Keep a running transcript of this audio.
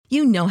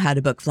You know how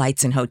to book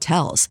flights and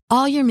hotels.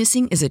 All you're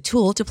missing is a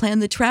tool to plan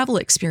the travel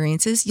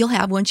experiences you'll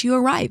have once you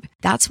arrive.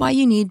 That's why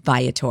you need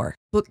Viator.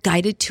 Book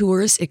guided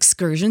tours,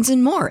 excursions,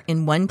 and more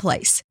in one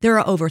place. There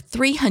are over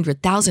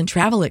 300,000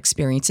 travel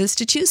experiences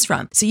to choose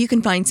from, so you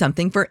can find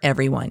something for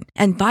everyone.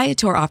 And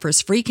Viator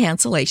offers free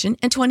cancellation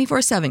and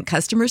 24/7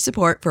 customer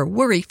support for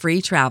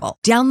worry-free travel.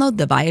 Download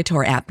the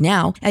Viator app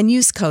now and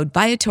use code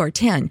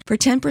Viator10 for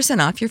 10%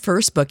 off your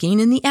first booking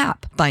in the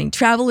app. Find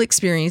travel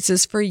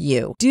experiences for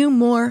you. Do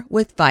more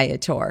with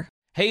Viator.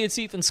 Hey, it's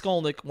Ethan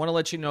Skolnick. Want to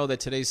let you know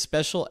that today's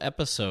special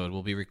episode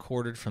will be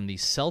recorded from the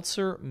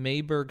Seltzer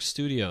Mayberg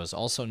Studios,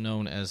 also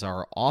known as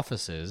our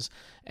offices,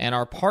 and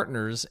our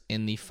partners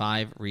in the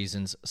 5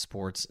 Reasons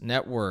Sports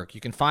Network.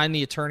 You can find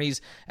the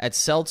attorneys at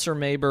Seltzer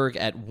Mayberg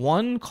at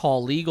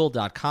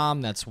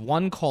onecalllegal.com. That's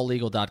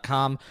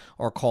onecalllegal.com,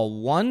 or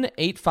call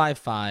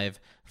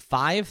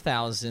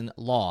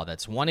 1-855-5000-LAW.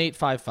 That's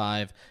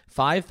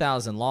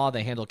 1-855-5000-LAW.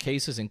 They handle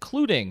cases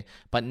including,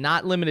 but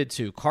not limited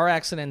to, car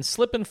accidents,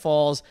 slip and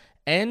falls,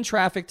 and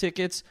traffic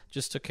tickets.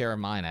 Just took care of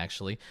mine,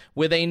 actually,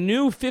 with a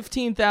new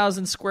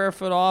 15,000 square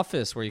foot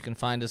office where you can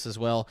find us as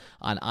well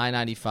on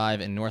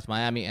I-95 in North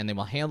Miami, and they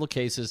will handle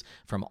cases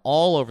from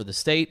all over the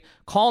state.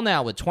 Call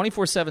now with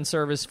 24/7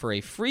 service for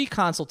a free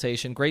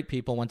consultation. Great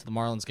people. Went to the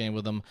Marlins game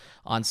with them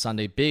on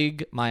Sunday.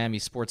 Big Miami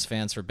sports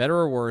fans, for better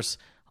or worse.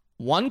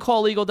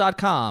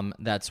 OneCallLegal.com.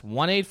 That's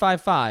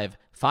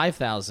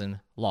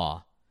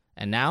 1-855-5000-LAW.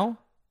 And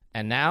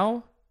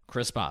now,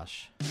 Chris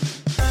Bosh.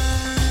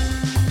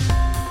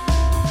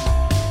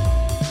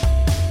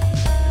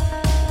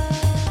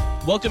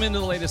 Welcome into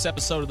the latest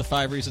episode of the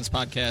 5 Reasons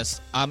Podcast.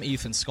 I'm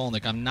Ethan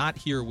Skolnick. I'm not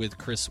here with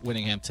Chris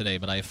Whittingham today,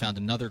 but I have found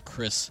another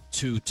Chris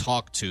to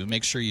talk to.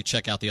 Make sure you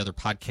check out the other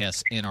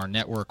podcasts in our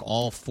network,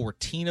 all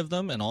 14 of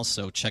them, and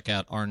also check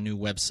out our new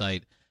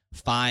website,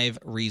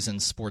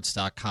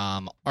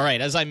 5reasonsports.com. All right,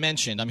 as I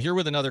mentioned, I'm here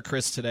with another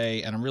Chris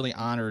today, and I'm really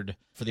honored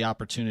for the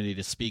opportunity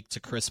to speak to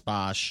Chris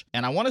Bosh.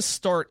 And I want to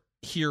start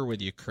here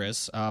with you,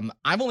 Chris.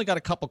 I've only got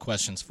a couple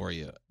questions for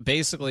you.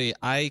 Basically,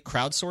 I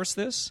crowdsourced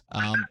this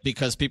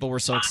because people were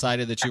so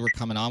excited that you were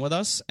coming on with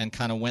us, and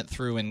kind of went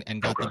through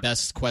and got the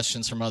best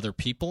questions from other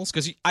people.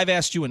 Because I've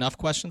asked you enough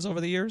questions over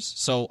the years,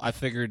 so I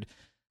figured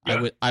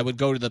I would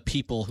go to the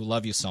people who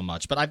love you so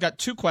much. But I've got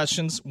 2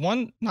 questions,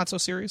 one not so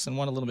serious and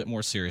one a little bit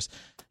more serious.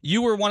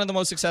 You were one of the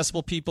most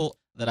accessible people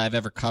that I've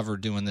ever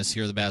covered doing this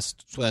here the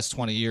last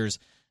 20 years.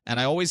 And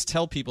I always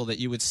tell people that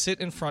you would sit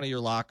in front of your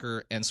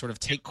locker and sort of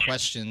take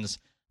questions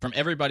from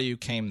everybody who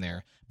came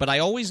there. But I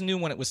always knew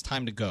when it was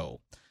time to go.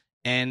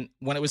 And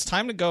when it was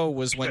time to go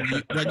was when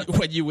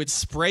you would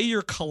spray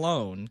your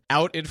cologne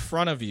out in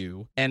front of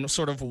you and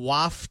sort of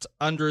waft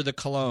under the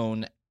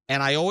cologne.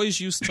 And I always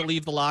used to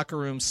leave the locker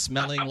room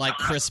smelling like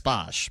Chris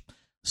Bosh.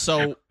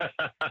 So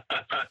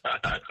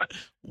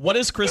what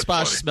does Chris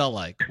Bosh smell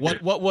like?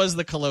 What was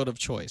the cologne of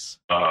choice?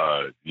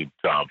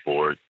 Tom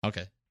Ford.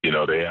 Okay. You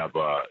know, they have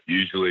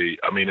usually,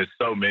 I mean, it's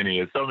so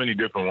many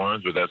different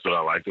ones, but that's what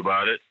I liked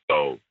about it.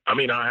 So, I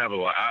mean, I have a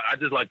lot. I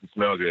just like to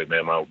smell good,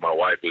 man. My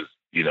wife is,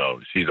 you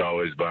know, she's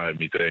always buying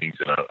me things,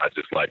 and I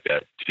just like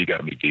that. She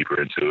got me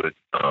deeper into it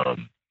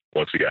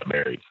once we got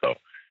married. So,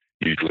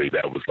 usually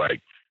that was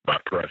like my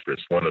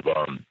preference. One of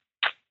I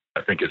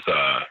think it's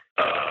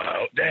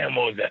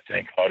what was that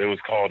thing called? It was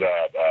called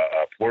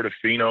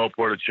Portofino,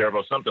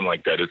 Portocervo, something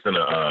like that. It's in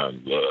a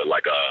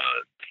like a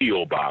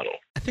teal bottle.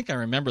 I think I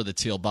remember the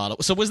teal bottle.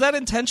 So was that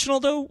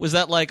intentional, though? Was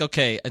that like,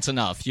 okay, it's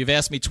enough. You've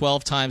asked me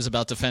 12 times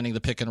about defending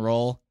the pick and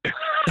roll.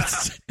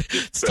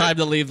 It's time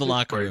to leave the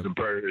locker room.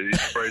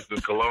 Spray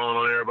some cologne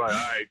on everybody.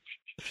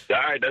 All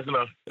right, that's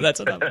enough. That's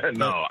enough.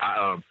 No,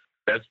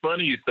 that's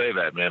funny you say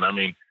that, man. I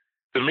mean,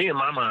 to me, in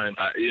my mind,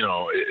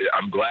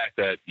 I'm glad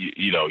that,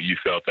 you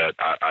felt that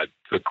I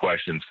took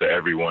questions to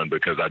everyone,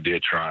 because I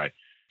did try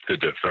to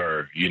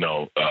defer,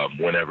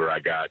 whenever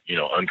I got,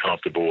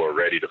 uncomfortable or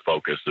ready to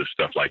focus or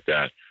stuff like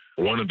that.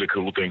 One of the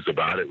cool things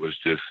about it was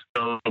just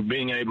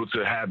being able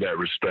to have that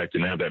respect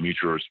and have that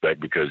mutual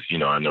respect, because,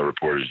 I know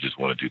reporters just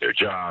want to do their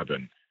job,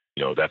 and,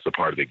 that's a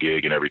part of the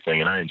gig and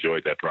everything. And I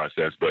enjoyed that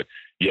process. But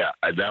yeah,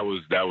 that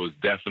was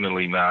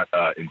definitely not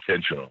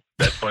intentional.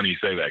 That's funny you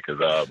say that,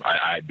 because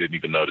I didn't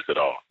even notice at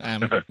all.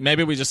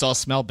 Maybe we just all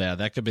smell bad.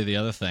 That could be the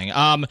other thing.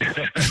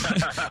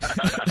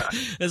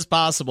 It's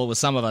possible with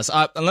some of us.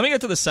 Let me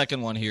get to the second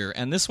one here.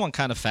 And this one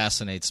kind of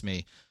fascinates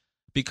me,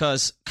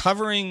 because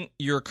covering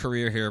your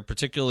career here,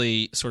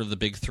 particularly sort of the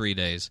big 3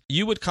 days,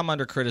 you would come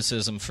under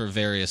criticism for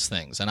various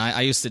things. And I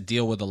used to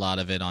deal with a lot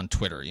of it on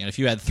Twitter. If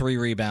you had 3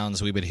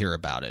 rebounds, we would hear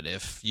about it.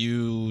 If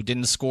you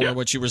didn't score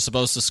what you were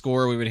supposed to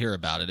score, we would hear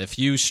about it. If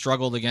you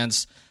struggled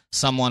against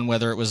someone,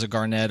 whether it was a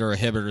Garnett or a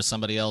Hibbert or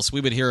somebody else,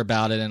 we would hear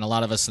about it, and a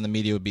lot of us in the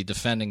media would be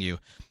defending you.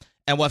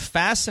 And what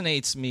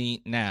fascinates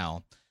me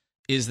now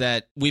is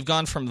that we've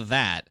gone from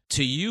that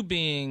to you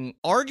being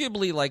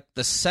arguably like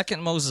the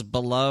second most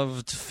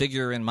beloved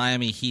figure in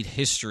Miami Heat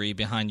history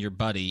behind your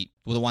buddy,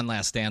 the One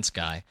Last Dance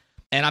guy.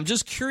 And I'm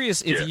just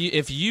curious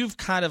if you've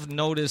kind of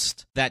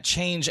noticed that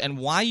change and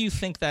why you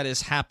think that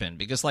has happened.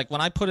 Because like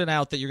when I put it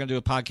out that you're going to do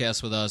a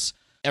podcast with us,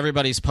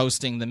 everybody's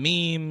posting the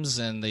memes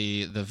and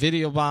the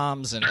video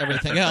bombs and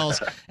everything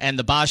else and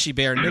the Boschy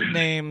Bear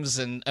nicknames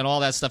and all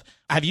that stuff.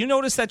 Have you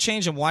noticed that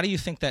change, and why do you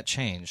think that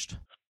changed?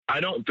 I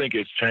don't think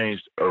it's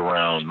changed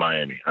around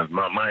Miami.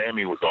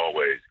 Miami was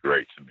always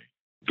great to me.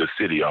 The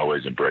city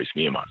always embraced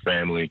me and my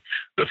family.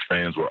 The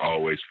fans were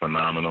always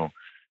phenomenal.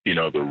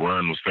 The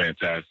run was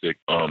fantastic.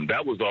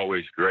 That was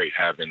always great,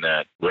 having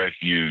that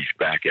refuge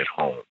back at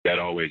home. That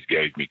always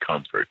gave me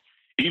comfort,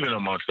 even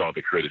amongst all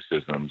the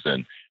criticisms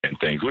and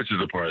things, which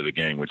is a part of the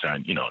game, which I,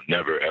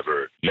 never,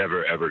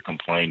 ever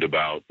complained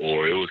about.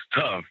 Or it was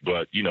tough,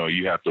 but,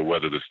 you have to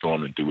weather the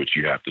storm and do what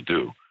you have to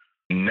do.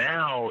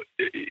 Now,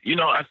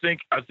 I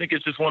think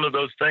it's just one of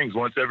those things.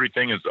 Once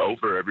everything is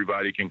over,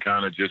 everybody can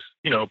kind of just,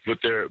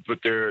 put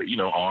their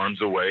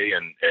arms away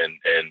and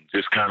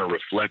just kind of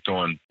reflect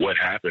on what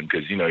happened,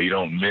 because, you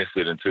don't miss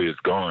it until it's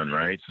gone,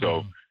 right?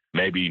 So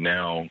maybe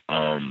now,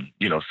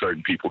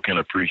 certain people can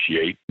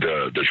appreciate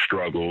the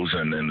struggles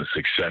and the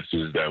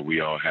successes that we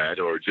all had,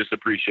 or just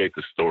appreciate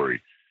the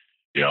story.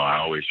 I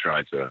always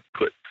tried to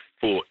put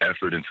full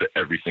effort into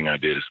everything I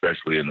did,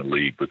 especially in the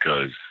league,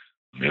 because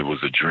it was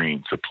a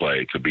dream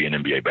to be an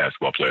NBA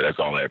basketball player. That's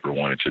all I ever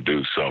wanted to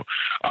do. So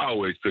I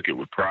always took it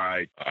with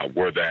pride. I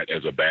wore that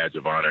as a badge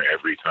of honor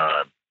every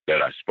time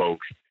that I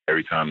spoke,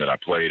 every time that I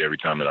played, every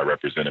time that I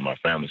represented my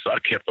family. So I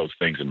kept those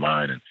things in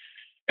mind.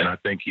 And I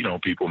think,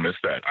 people miss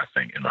that, I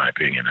think, in my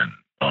opinion.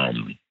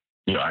 And,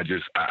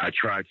 I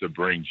tried to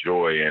bring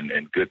joy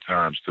and good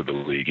times to the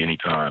league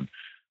anytime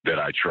that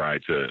I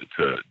tried to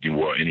do,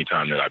 well,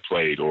 anytime that I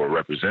played or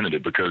represented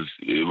it, because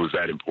it was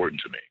that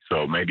important to me.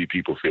 So maybe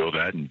people feel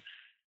that,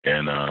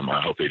 and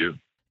I hope they do.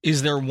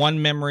 Is there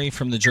one memory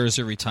from the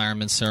jersey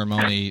retirement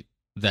ceremony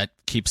that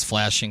keeps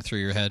flashing through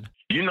your head?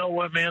 You know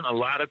what, man? A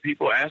lot of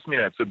people ask me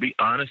that. To be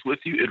honest with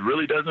you, it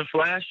really doesn't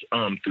flash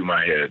through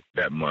my head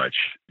that much,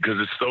 because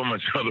there's so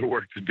much other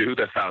work to do.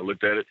 That's how I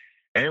looked at it.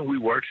 And we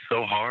worked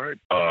so hard.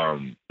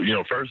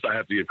 First I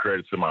have to give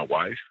credit to my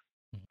wife,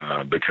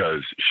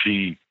 because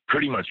she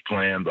pretty much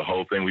planned the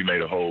whole thing. We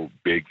made a whole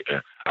big,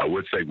 I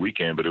would say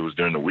weekend, but it was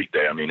during the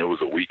weekday. I mean, it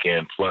was a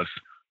weekend plus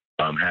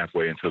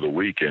halfway into the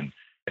week. And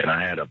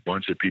I had a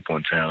bunch of people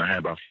in town. I had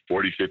about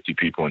 40, 50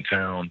 people in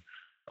town.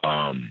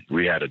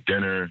 We had a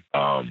dinner.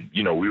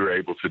 We were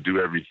able to do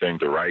everything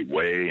the right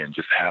way and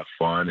just have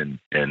fun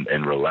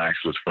and relax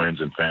with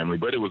friends and family.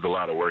 But it was a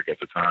lot of work at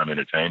the time,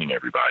 entertaining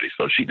everybody.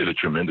 So she did a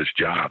tremendous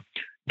job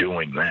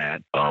doing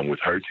that with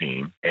her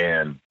team.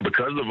 And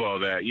because of all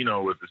that,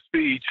 with the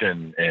speech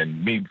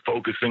and me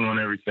focusing on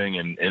everything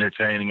and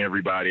entertaining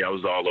everybody, I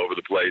was all over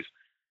the place.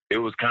 It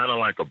was kind of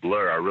like a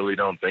blur. I really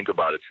don't think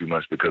about it too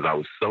much, because I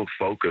was so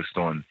focused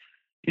on,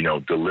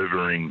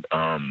 delivering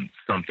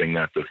something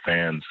that the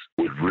fans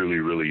would really,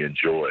 really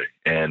enjoy.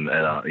 And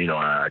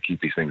I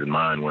keep these things in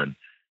mind when,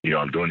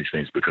 I'm doing these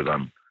things, because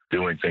I'm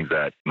doing things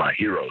that my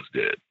heroes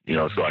did,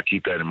 so I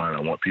keep that in mind.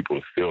 I want people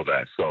to feel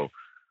that. So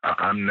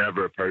I'm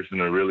never a person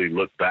to really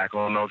look back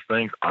on those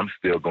things. I'm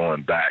still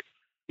going back.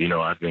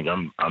 I think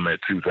I'm at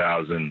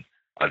 2000.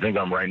 I think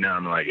I'm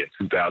like at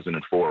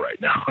 2004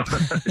 right now,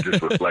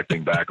 just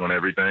reflecting back on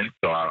everything.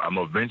 So I'm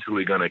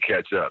eventually going to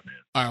catch up, man.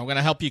 All right, I'm going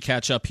to help you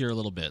catch up here a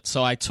little bit.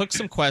 So I took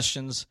some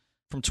questions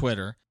from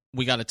Twitter.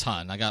 We got a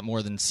ton. I got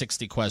more than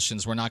 60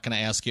 questions. We're not going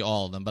to ask you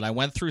all of them, but I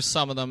went through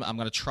some of them. I'm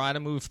going to try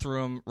to move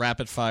through them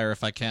rapid fire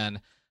if I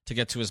can, to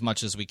get to as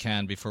much as we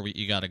can before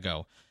you got to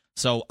go.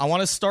 So I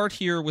want to start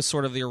here with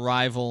sort of the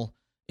arrival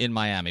in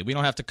Miami. We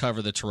don't have to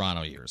cover the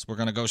Toronto years. We're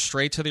going to go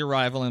straight to the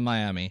arrival in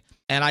Miami.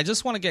 And I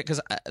just want to get,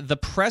 because the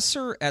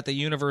presser at the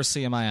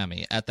University of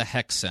Miami, at the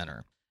Heck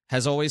Center,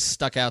 has always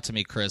stuck out to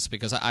me, Chris,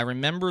 because I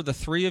remember the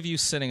three of you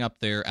sitting up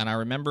there, and I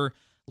remember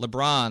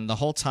LeBron the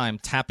whole time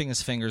tapping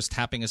his fingers,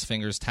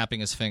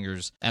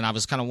 and I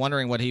was kind of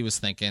wondering what he was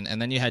thinking.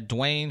 And then you had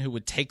Dwayne, who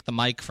would take the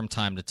mic from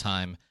time to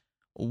time.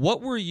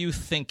 What were you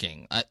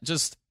thinking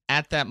just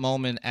at that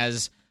moment,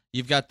 as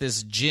you've got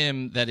this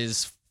gym that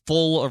is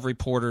full of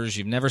reporters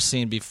you've never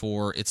seen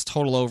before? It's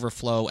total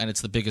overflow, and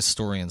it's the biggest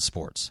story in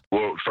sports.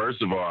 Well,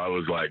 first of all, I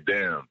was like,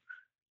 damn,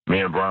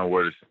 me and Bron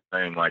wore the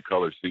same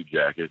colored suit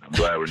jacket. I'm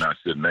glad we're not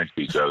sitting next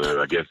to each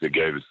other. I guess it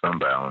gave us some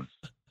balance.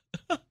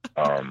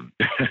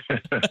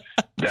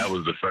 That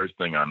was the first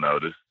thing I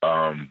noticed.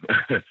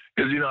 Because,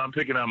 I'm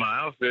picking out my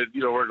outfit,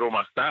 working on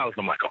my style.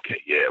 So I'm like,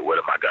 okay, yeah, what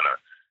am I going to,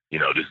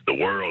 this the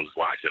world's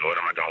watching. What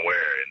am I going to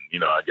wear?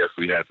 And, I guess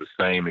we had the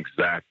same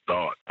exact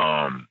thought.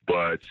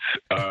 But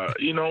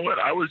you know what?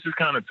 I was just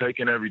kind of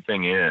taking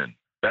everything in.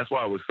 That's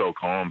why I was so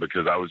calm,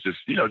 because I was just,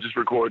 just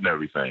recording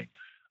everything.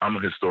 I'm a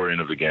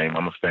historian of the game.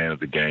 I'm a fan of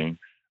the game.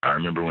 I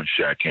remember when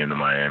Shaq came to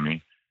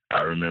Miami.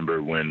 I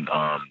remember when,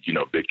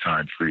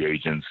 big-time free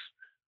agents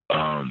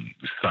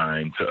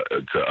signed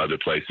to other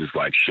places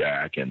like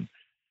Shaq and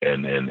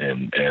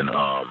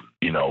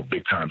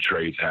big time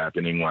trades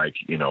happening, like,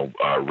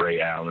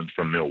 Ray Allen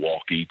from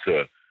Milwaukee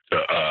to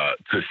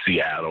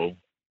Seattle.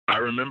 I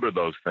remember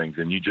those things,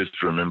 and you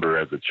just remember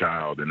as a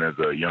child and as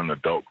a young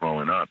adult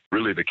growing up,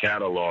 really the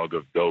catalog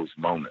of those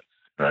moments,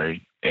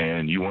 right?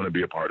 And you want to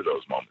be a part of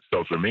those moments.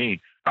 So for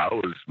me, I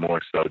was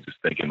more so just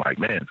thinking like,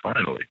 man,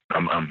 finally,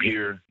 I'm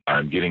here.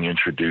 I'm getting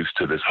introduced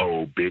to this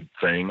whole big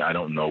thing. I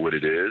don't know what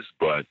it is,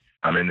 but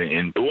I'm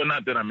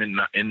not that I'm in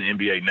the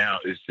NBA now.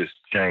 It's just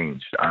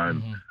changed.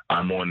 I'm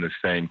on the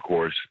same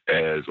course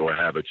as, or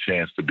have a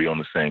chance to be on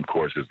the same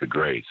course as the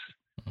greats,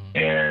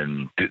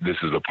 and this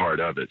is a part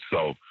of it.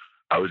 So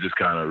I was just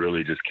kind of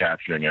really just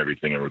capturing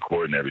everything and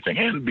recording everything.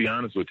 And to be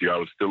honest with you, I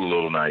was still a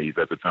little naive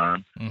at the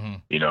time.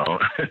 You know,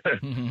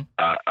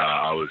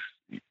 I was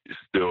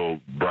still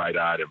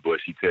bright-eyed and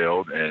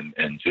bushy-tailed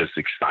and just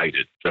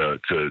excited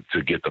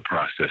to get the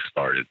process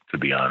started, to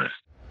be honest.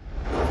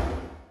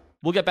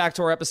 We'll get back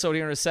to our episode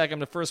here in a second,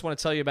 but first I want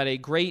to tell you about a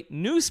great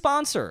new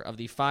sponsor of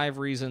the 5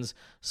 Reasons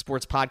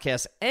Sports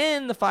Podcast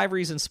and the 5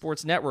 Reasons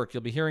Sports Network.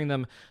 You'll be hearing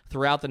them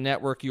throughout the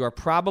network. You are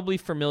probably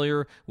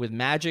familiar with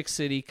Magic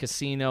City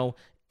Casino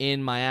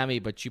in Miami,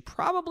 but you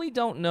probably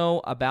don't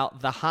know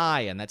about The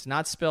High, and that's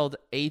not spelled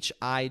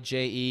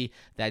H-I-J-E,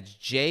 that's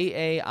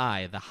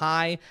J-A-I, The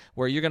High,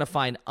 where you're going to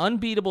find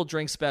unbeatable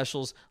drink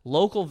specials,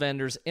 local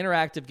vendors,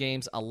 interactive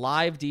games, a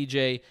live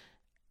DJ,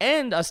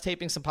 and us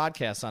taping some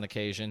podcasts on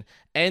occasion,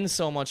 and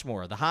so much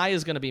more. The High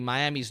is going to be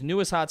Miami's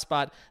newest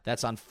hotspot.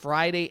 That's on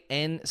Friday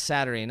and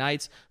Saturday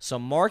nights. So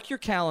mark your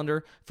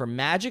calendar for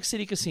Magic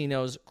City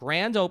Casino's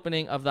grand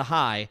opening of The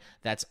High.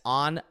 That's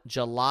on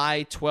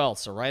July 12th.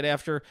 So right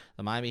after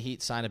the Miami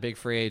Heat sign a big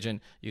free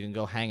agent, you can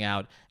go hang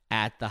out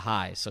at The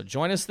High. So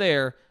join us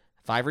there,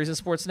 5 Reasons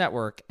Sports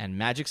Network and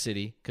Magic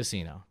City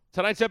Casino.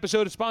 Tonight's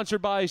episode is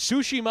sponsored by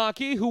Sushi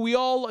Maki, who we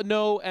all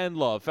know and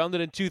love. Founded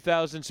in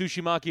 2000,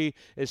 Sushi Maki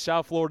is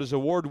South Florida's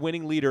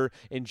award-winning leader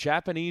in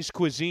Japanese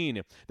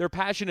cuisine. They're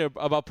passionate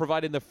about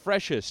providing the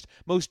freshest,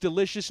 most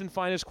delicious and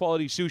finest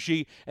quality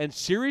sushi and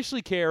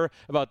seriously care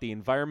about the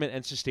environment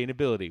and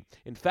sustainability.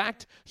 In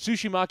fact,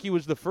 Sushi Maki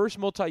was the first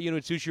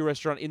multi-unit sushi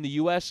restaurant in the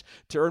U.S.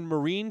 to earn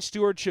Marine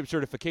Stewardship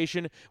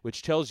certification,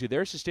 which tells you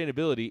their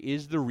sustainability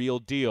is the real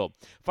deal.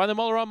 Find them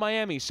all around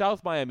Miami,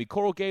 South Miami,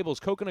 Coral Gables,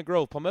 Coconut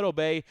Grove, Palmetto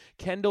Bay,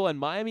 Kendall, and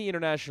Miami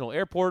International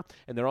Airport,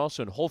 and they're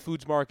also in Whole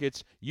Foods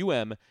Markets,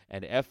 UM,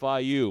 and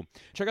FIU.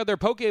 Check out their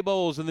poke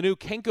bowls and the new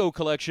Kenko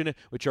collection,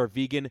 which are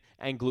vegan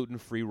and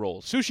gluten-free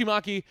rolls. Sushi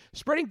Maki,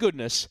 spreading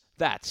goodness,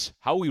 that's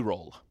how we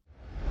roll.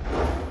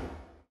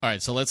 All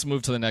right, so let's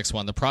move to the next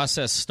one. The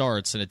process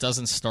starts, and it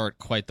doesn't start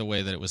quite the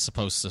way that it was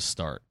supposed to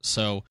start.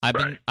 So I've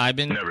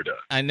been never does.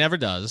 I never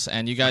does.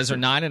 And you guys are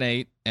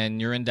 9-8,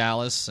 and you're in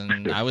Dallas,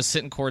 and I was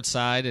sitting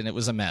courtside, and it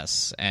was a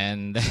mess.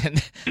 And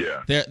then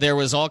there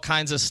was all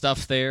kinds of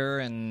stuff there,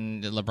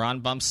 and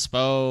LeBron bumps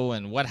Spo,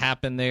 and what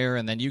happened there,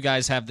 and then you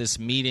guys have this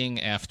meeting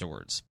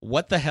afterwards.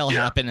 What the hell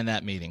happened in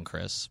that meeting,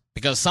 Chris?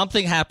 Because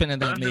something happened in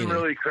that meeting.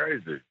 Nothing really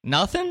crazy.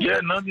 Nothing?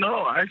 Yeah,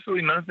 no,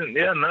 actually nothing.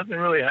 Yeah, nothing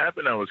really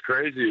happened that was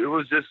crazy. It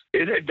was just,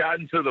 it had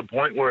gotten to the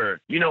point where,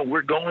 you know,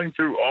 we're going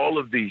through all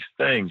of these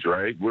things,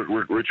 right?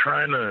 We're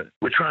trying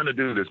to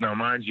do this. Now,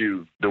 mind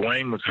you,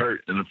 Dwayne was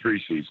hurt in the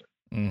preseason.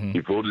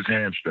 He pulled his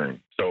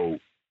hamstring. So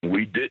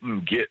we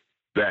didn't get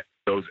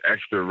those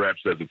extra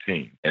reps as a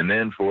team. And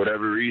then for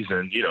whatever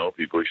reason, you know,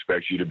 people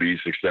expect you to be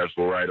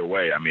successful right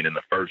away. I mean, in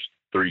the first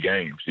 3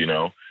 games, you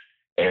know.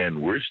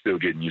 And we're still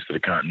getting used to the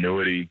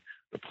continuity,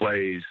 the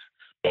plays.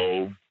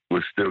 Spo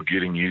was still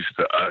getting used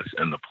to us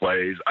and the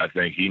plays. I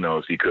think he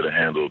knows he could have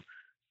handled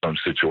some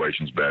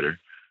situations better.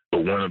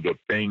 But one of the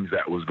things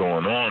that was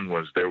going on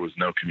was there was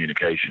no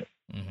communication.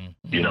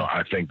 You know,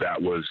 I think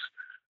that was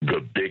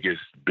the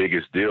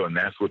biggest deal. And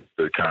that's what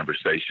the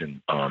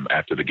conversation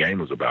after the game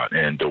was about.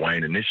 And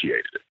Dwayne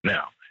initiated it.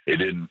 Now, it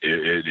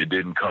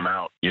didn't come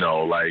out, you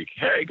know, like,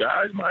 hey,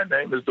 guys, my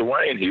name is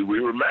Dwayne.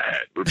 We were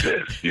mad. We're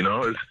pissed, you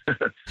know.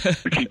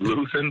 We keep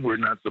losing. We're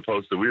not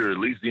supposed to. We were at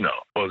least, you know,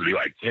 supposed to be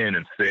like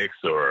 10-6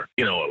 or,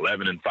 you know,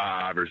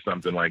 11-5 or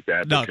something like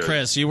that. No, because,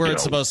 Chris, you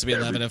weren't supposed to be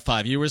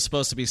 11-5. You were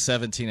supposed to be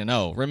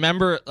 17-0.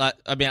 Remember,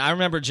 I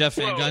remember Jeff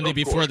Van Gundy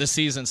before the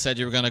season said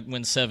you were going to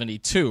win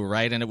 72,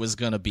 right? And it was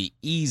going to be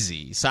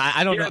easy. So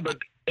I don't know. But,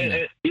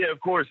 yeah, of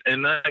course.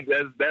 And that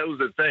was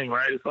the thing,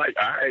 right? It's like,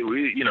 all right,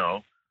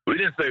 we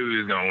didn't say we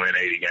was going to win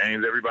 80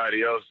 games.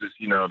 Everybody else just,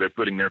 you know, they're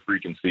putting their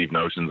preconceived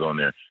notions on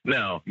there.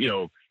 Now, you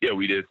know, yeah,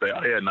 we did say,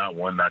 oh, yeah, not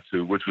 1, not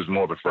 2, which was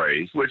more of a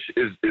phrase, which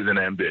is an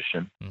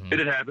ambition.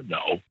 Did it happen?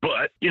 No.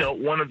 But, you know,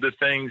 one of the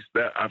things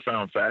that I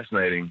found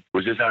fascinating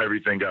was just how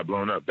everything got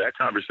blown up. That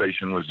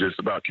conversation was just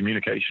about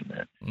communication,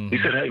 man. He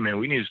said, hey, man,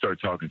 we need to start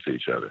talking to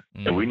each other.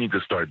 And we need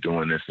to start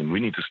doing this, and we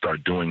need to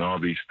start doing all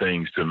these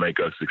things to make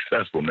us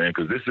successful, man,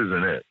 because this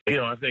isn't it. You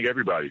know, I think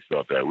everybody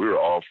felt that. We were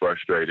all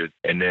frustrated.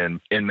 And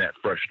then in that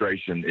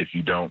frustration, if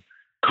you don't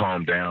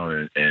calm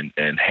down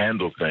and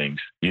handle things,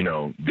 you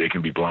know, they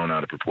can be blown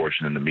out of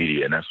proportion in the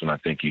media. And that's when I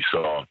think you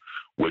saw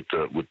with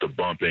the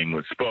bumping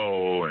with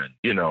Spo and,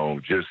 you know,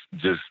 just,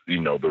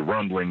 you know, the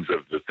rumblings of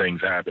the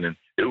things happening.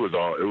 It was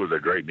a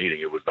great meeting.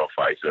 It was no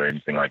fights or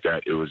anything like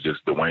that. It was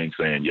just Dwayne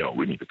saying, yo,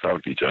 we need to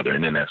talk to each other.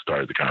 And then that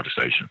started the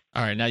conversation.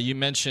 All right. Now you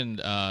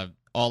mentioned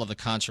all of the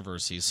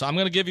controversies. So I'm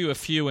going to give you a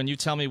few and you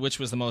tell me which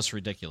was the most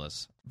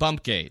ridiculous.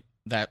 Bumpgate.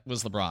 That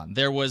was LeBron.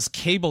 There was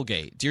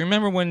Cablegate. Do you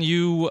remember when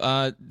you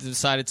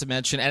decided to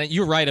mention, and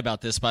you're right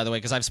about this, by the way,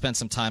 because I've spent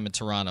some time in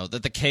Toronto,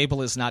 that the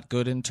cable is not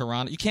good in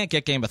Toronto. You can't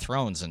get Game of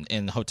Thrones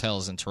in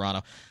hotels in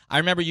Toronto. I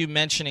remember you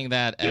mentioning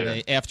that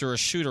after a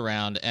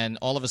shoot-around, and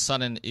all of a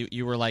sudden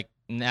you were like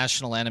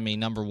national enemy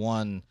number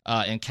one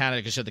in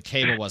Canada because the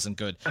cable wasn't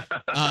good.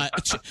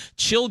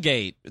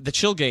 Chillgate, the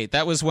Chillgate,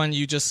 that was when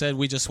you just said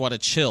we just want to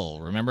chill,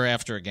 remember,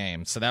 after a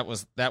game. So that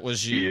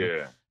was you.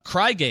 Yeah.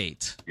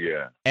 Crygate.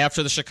 Yeah.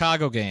 After the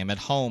Chicago game at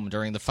home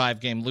during the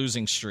 5-game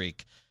losing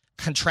streak.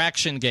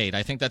 Contraction Gate.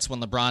 I think that's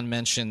when LeBron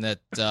mentioned that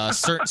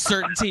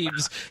certain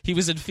teams, he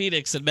was in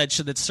Phoenix and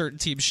mentioned that certain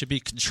teams should be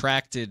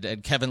contracted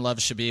and Kevin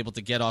Love should be able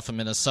to get off of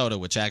Minnesota,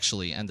 which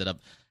actually ended up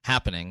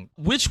happening.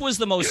 Which was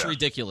the most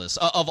ridiculous?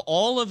 Of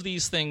all of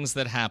these things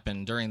that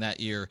happened during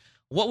that year,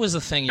 what was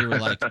the thing you were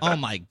like, oh,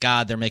 my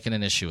God, they're making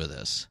an issue of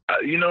this?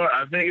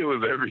 I think it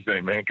was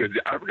everything, man, because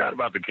I forgot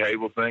about the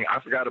cable thing. I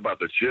forgot about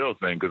the chill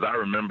thing because I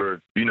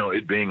remember,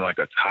 it being like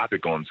a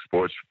topic on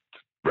sports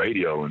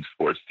radio and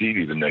sports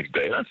TV the next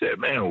day. And I said,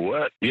 man,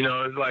 what?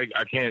 It's like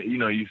I can't,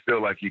 you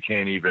feel like you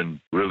can't even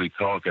really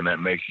talk, and that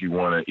makes you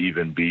want to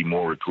even be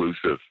more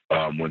reclusive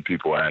when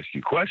people ask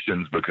you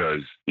questions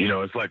because,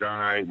 it's like, all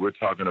right, we're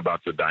talking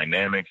about the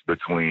dynamics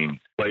between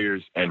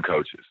players and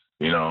coaches,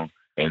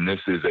 and this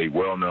is a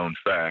well-known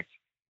fact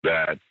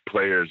that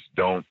players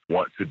don't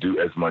want to do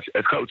as much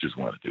as coaches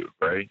want to do,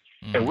 right?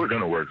 Mm-hmm. And we're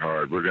going to work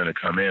hard. We're going to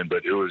come in.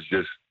 But it was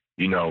just,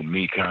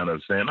 me kind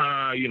of saying,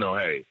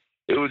 hey,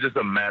 it was just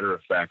a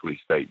matter-of-factly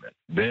statement.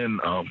 Then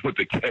with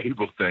the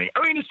cable thing,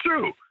 it's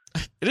true.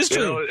 It is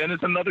true. And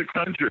it's another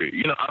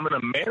country. I'm an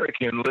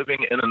American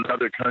living in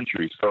another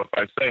country. So if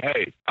I say,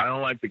 hey, I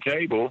don't like the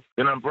cable,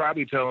 then I'm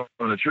probably telling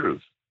the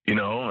truth.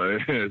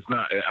 It's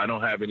not, I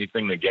don't have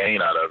anything to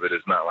gain out of it.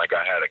 It's not like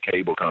I had a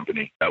cable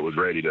company that was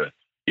ready to,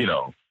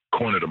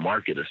 corner the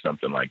market or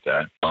something like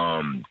that.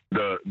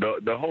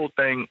 The whole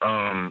thing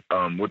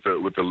with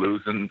the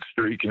losing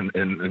streak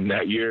in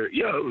that year,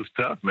 it was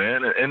tough,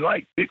 man. And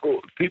like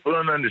people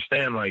don't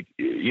understand, like,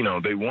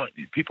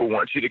 people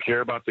want you to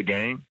care about the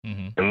game.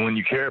 Mm-hmm. And when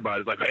you care about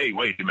it, it's like, hey,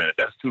 wait a minute,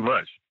 that's too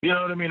much. You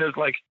know what I mean? It's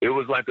like, it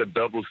was like a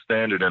double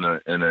standard and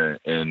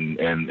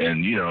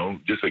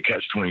just a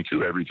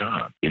catch-22 every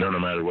time. No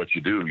matter what you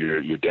do,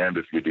 you're damned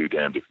if you do,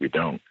 damned if you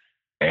don't.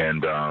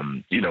 And,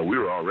 we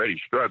were already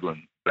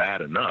struggling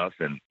bad enough.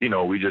 And, we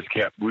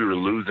were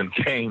losing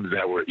games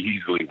that were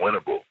easily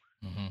winnable.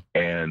 Mm-hmm.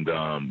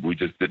 And we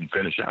just didn't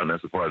finish out. And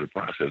that's a part of the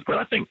process. But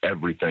I think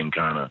everything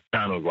kind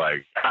of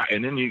like,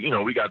 and then,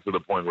 we got to the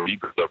point where you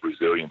built up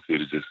resiliency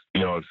to just,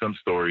 if some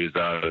story is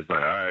out, it's like,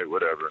 all right,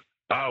 whatever.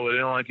 Oh, well, they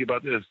don't like you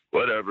about this,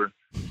 whatever.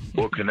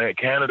 Well,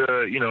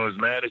 Canada, is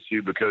mad at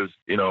you because,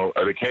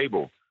 of the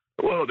cable.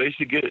 Well, they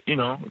should get, they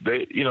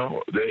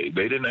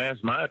didn't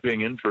ask my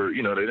opinion for,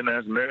 they didn't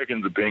ask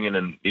Americans' opinion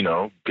in,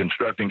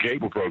 constructing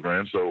cable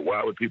programs. So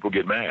why would people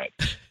get mad?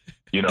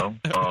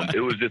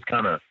 It was just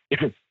kind of,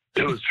 it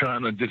was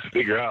trying to just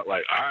figure out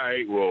like, all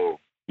right, well,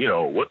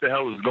 what the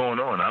hell is going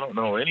on? I don't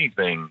know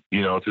anything,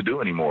 to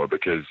do anymore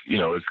because,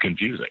 it's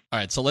confusing. All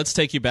right. So let's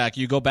take you back.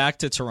 You go back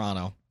to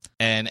Toronto.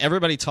 And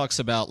everybody talks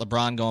about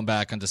LeBron going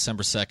back on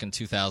December 2nd,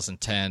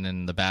 2010,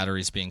 and the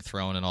batteries being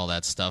thrown and all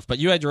that stuff. But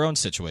you had your own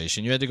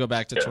situation. You had to go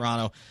back to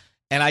Toronto.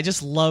 And I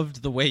just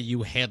loved the way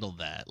you handled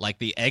that, like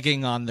the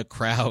egging on the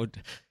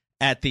crowd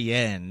at the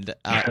end.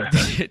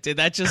 Did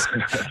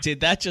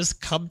that just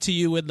come to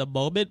you in the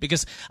moment?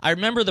 Because I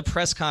remember the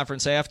press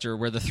conference after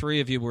where the three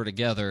of you were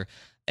together.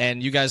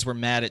 And you guys were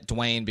mad at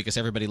Dwayne because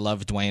everybody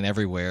loved Dwayne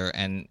everywhere,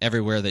 and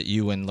everywhere that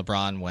you and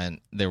LeBron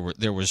went, there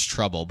was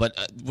trouble. But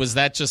was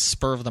that just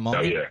spur of the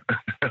moment? Oh, yeah.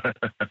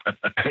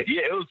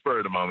 Yeah, it was spur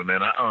of the moment,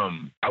 man.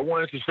 I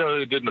wanted to show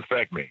that it didn't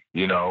affect me,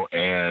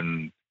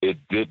 and it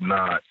did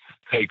not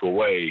take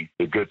away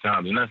the good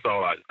times. And that's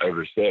all I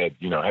ever said,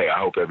 hey, I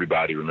hope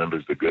everybody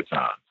remembers the good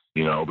times,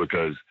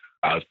 because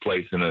I was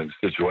placed in a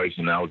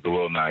situation that I was a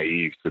little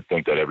naive to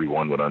think that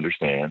everyone would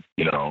understand,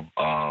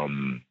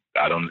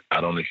 I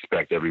don't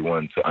expect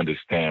everyone to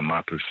understand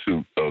my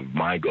pursuit of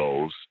my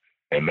goals,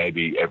 and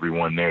maybe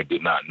everyone there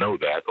did not know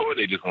that, or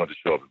they just wanted to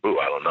show up and boo.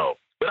 I don't know,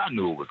 but I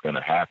knew it was going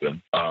to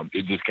happen.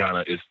 It just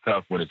it's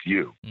tough when it's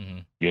you,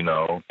 and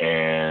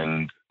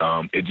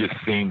it just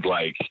seemed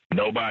like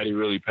nobody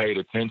really paid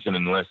attention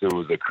unless it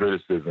was a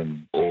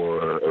criticism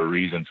or a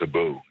reason to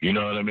boo. You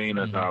know what I mean?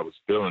 That's how I was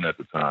feeling at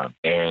the time.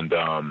 And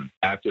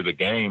after the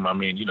game,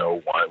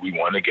 we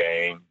won the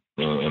game.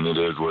 And it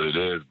is what it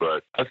is.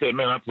 But I said,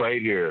 man, I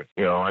played here.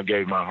 I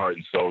gave my heart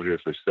and soul here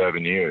for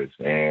 7 years.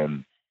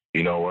 And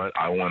you know what?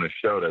 I want to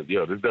show that,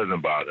 this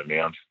doesn't bother me.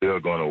 I'm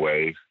still going to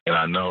wave. And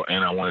I know,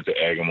 and I wanted to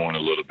egg him on a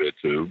little bit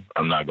too.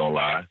 I'm not going to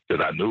lie,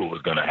 because I knew it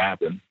was going to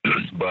happen.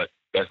 But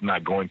that's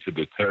not going to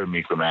deter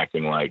me from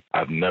acting like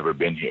I've never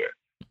been here.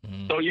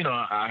 Mm-hmm. So,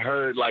 I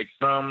heard like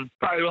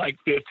probably like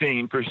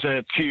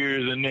 15%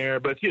 cheers in there,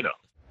 but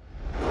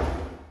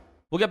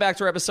We'll get back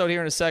to our episode here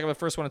in a second, but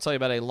first I want to tell you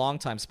about a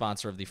longtime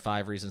sponsor of the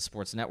 5 Reasons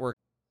Sports Network.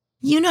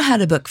 You know how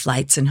to book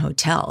flights and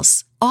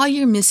hotels. All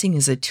you're missing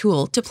is a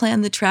tool to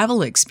plan the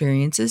travel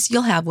experiences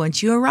you'll have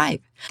once you arrive.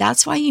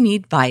 That's why you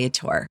need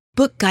Viator.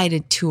 Book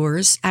guided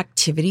tours,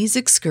 activities,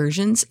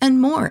 excursions,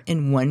 and more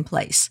in one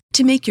place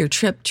to make your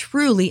trip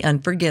truly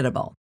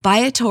unforgettable.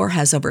 Viator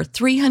has over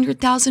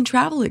 300,000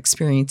 travel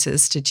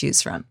experiences to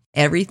choose from.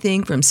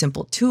 Everything from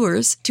simple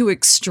tours to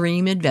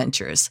extreme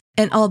adventures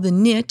and all the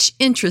niche,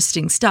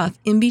 interesting stuff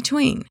in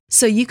between.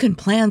 So you can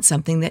plan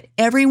something that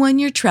everyone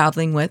you're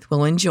traveling with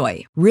will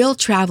enjoy. Real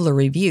traveler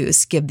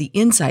reviews give the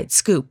inside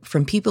scoop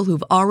from people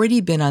who've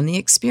already been on the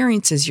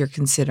experiences you're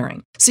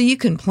considering. So you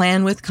can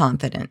plan with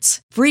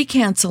confidence. Free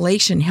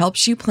cancellation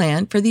helps you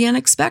plan for the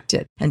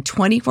unexpected. And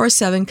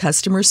 24/7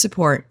 customer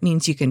support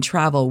means you can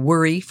travel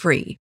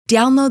worry-free.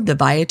 Download the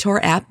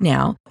Viator app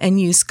now and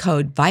use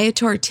code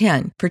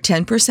Viator10 for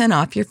 10%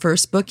 off your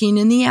first booking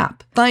in the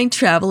app. Find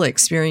travel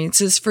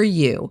experiences for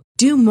you.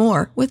 Do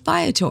more with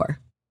Viator.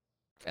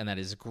 And that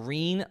is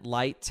Green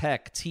Light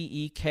Tech,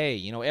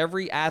 TEK. You know,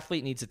 every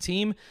athlete needs a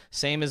team,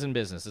 same as in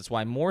business. That's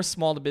why more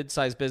small to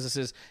mid-sized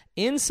businesses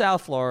in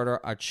South Florida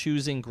are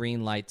choosing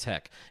Green Light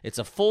Tech. It's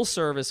a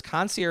full-service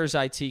concierge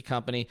IT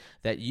company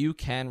that you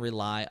can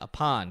rely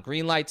upon.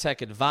 Green Light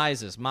Tech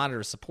advises,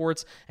 monitors,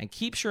 supports, and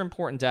keeps your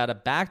important data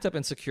backed up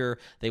and secure.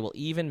 They will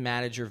even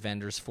manage your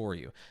vendors for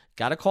you.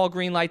 Got to call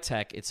Greenlight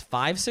Tech. It's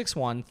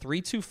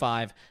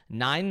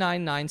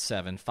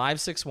 561-325-9997.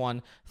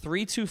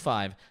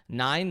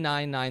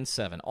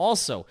 561-325-9997.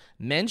 Also,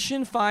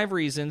 mention 5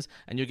 reasons,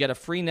 and you'll get a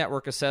free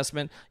network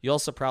assessment. You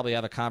also probably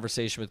have a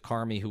conversation with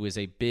Carmi, who is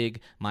a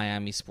big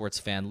Miami sports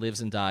fan,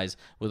 lives and dies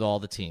with all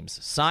the teams.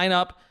 Sign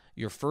up.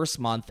 Your first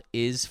month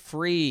is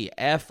free.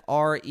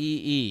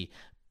 FREE.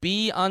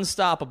 Be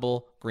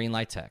unstoppable.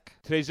 Greenlight Tech.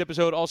 Today's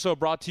episode also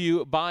brought to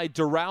you by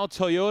Doral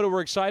Toyota.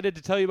 We're excited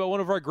to tell you about one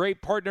of our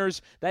great partners.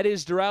 That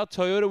is Doral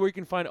Toyota, where you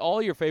can find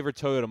all your favorite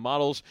Toyota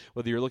models.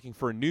 Whether you're looking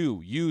for a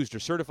new, used, or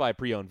certified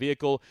pre-owned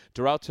vehicle,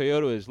 Doral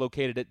Toyota is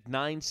located at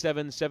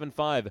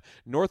 9775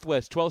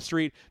 Northwest 12th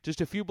Street,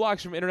 just a few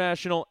blocks from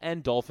International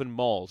and Dolphin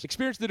Malls.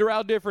 Experience the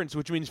Doral difference,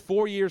 which means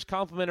 4 years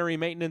complimentary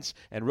maintenance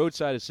and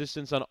roadside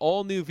assistance on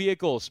all new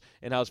vehicles.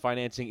 In-house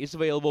financing is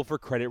available for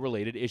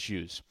credit-related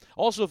issues.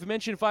 Also, if you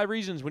mention 5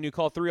 reasons when you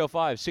call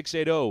 305-680-1129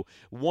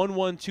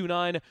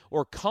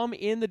 or come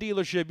in the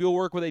dealership, you'll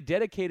work with a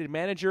dedicated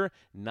manager,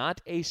 not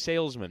a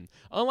salesman.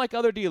 Unlike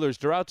other dealers,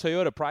 Doral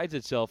Toyota prides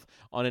itself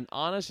on an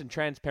honest and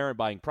transparent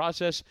buying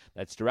process.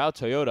 That's Doral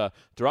Toyota,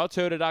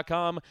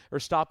 DoralToyota.com, or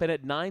stop in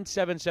at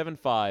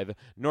 9775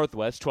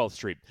 Northwest 12th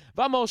Street.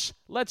 Vamos,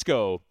 let's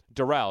go,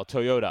 Doral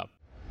Toyota.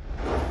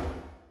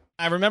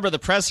 I remember the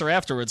presser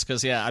afterwards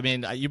because, yeah, I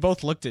mean, you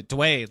both looked at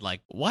Dwayne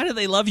like, why do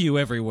they love you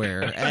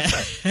everywhere?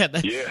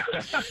 Yeah,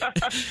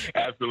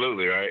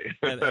 absolutely, right?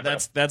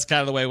 that's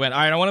kind of the way it went. All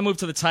right, I want to move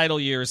to the title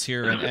years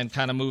here and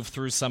kind of move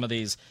through some of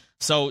these.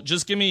 So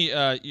just give me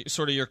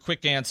sort of your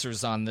quick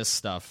answers on this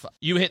stuff.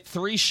 You hit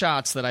 3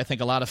 shots that I think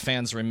a lot of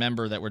fans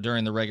remember that were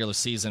during the regular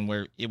season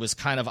where it was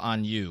kind of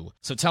on you.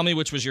 So tell me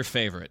which was your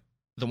favorite.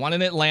 The one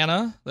in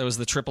Atlanta, that was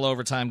the triple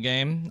overtime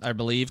game, I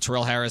believe.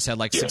 Terrell Harris had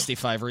like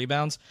 65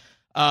 rebounds.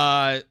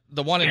 The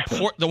one in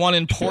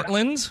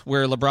Portland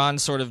where LeBron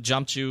sort of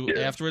jumped you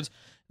afterwards.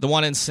 The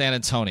one in San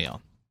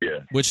Antonio. Yeah.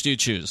 Which do you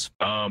choose?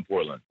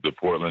 Portland. The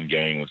Portland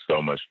game was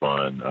so much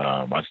fun.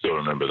 I still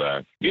remember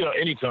that. You know,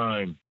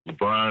 anytime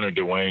LeBron or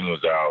Dwayne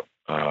was out,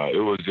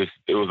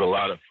 it was a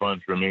lot of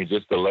fun for me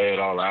just to lay it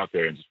all out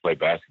there and just play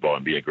basketball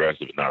and be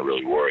aggressive and not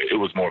really worry. It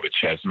was more of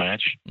a chess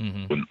match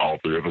when all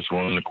 3 of us were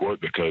on the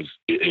court because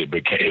it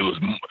was,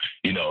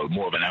 you know,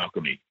 more of an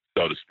alchemy,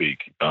 so to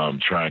speak,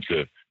 trying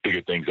to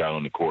figure things out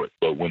on the court.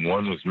 But when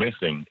one was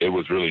missing, it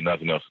was really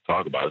nothing else to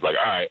talk about. It's like,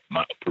 all right,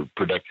 my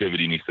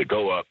productivity needs to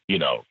go up, you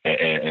know,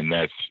 and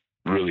that's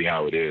really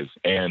how it is.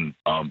 And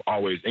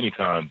always,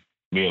 anytime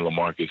me and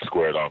LaMarcus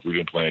squared off, we've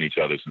been playing each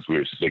other since we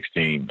were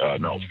 14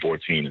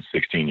 and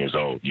 16 years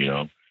old, you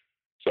know.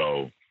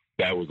 So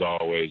that was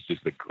always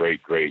just a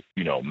great,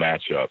 you know,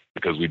 matchup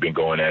because we've been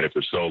going at it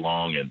for so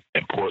long, and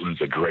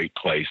Portland's a great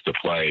place to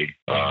play.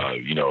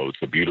 You know,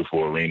 it's a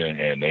beautiful arena,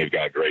 and they've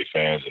got great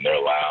fans, and they're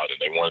loud, and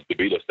they wanted to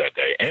beat us that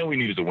day. And we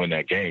needed to win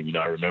that game. You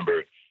know, I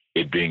remember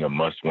it being a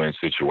must-win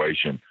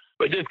situation.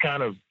 But just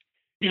kind of,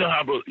 you know,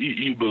 how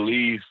you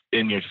believe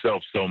in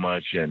yourself so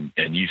much, and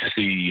you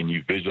see and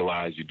you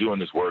visualize. You're doing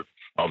this work,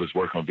 all this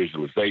work on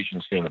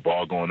visualization, seeing the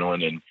ball going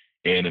on,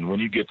 and when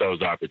you get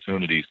those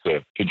opportunities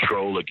to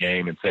control a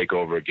game and take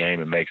over a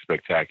game and make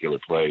spectacular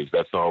plays,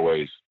 that's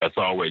always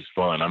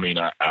fun. I mean,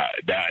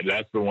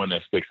 that's the one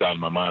that sticks out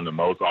in my mind the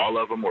most. All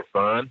of them were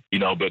fun, you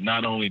know, but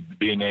not only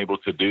being able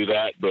to do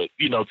that, but,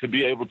 you know, to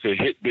be able to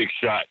hit big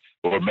shots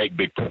or make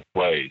big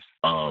plays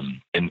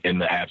in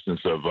the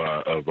absence of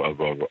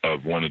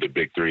one of the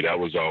big 3, that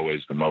was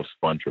always the most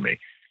fun for me.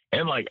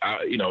 And, like,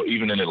 you know,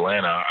 even in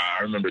Atlanta,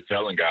 I remember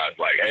telling guys,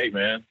 like, hey,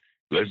 man,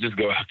 let's just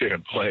go out there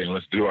and play and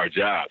let's do our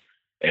job.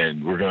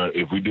 And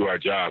if we do our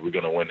job, we're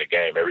going to win the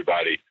game.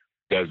 Everybody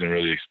doesn't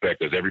really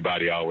expect us.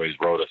 Everybody always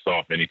wrote us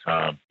off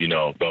anytime,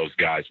 those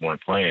guys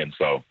weren't playing.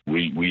 So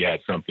we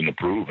had something to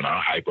prove, and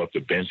I'll hype up the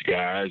bench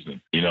guys.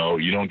 And, you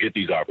don't get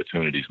these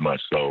opportunities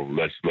much. So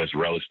let's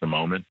relish the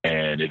moment.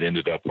 And it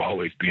ended up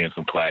always being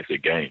some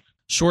classic games.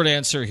 Short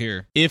answer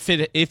here.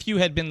 If you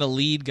had been the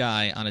lead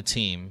guy on a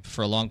team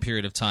for a long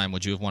period of time,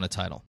 would you have won a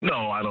title?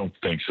 No, I don't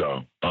think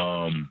so.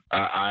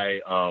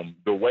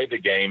 The way the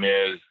game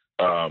is,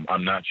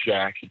 I'm not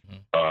Shaq.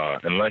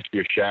 Unless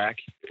you're Shaq,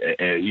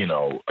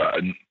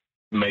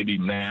 maybe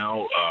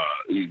now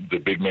the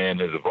big man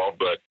has evolved.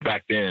 But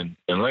back then,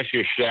 unless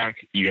you're Shaq,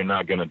 you're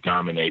not going to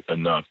dominate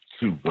enough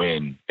to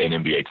win an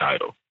NBA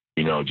title.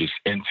 Just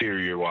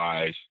interior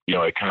wise,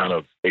 it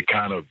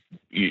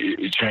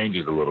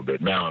changes a little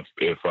bit. Now,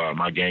 if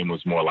my game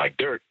was more like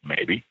Dirk,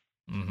 maybe.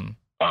 Mm-hmm.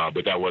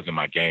 But that wasn't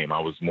my game. I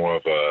was more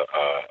of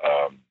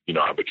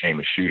I became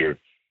a shooter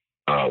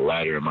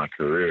later in my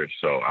career,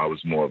 so I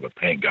was more of a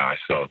paint guy.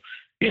 So,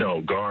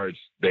 guards,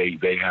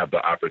 they have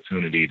the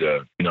opportunity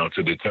to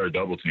deter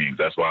double teams.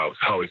 That's why I was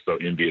always so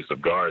envious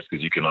of guards,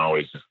 because you can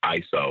always just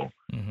ISO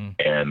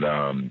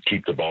and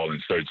keep the ball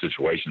in certain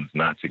situations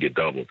not to get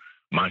doubled.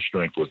 My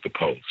strength was the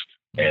post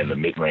and the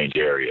mid-range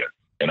area.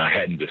 And I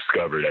hadn't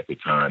discovered at the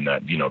time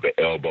that, the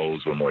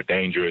elbows were more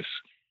dangerous.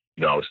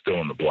 I was still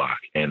on the block.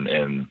 And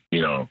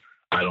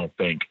I don't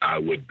think I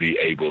would be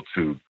able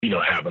to,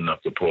 have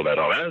enough to pull that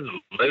off.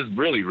 That's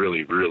really,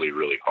 really, really,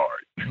 really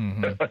hard.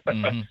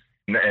 Mm-hmm.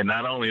 And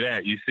not only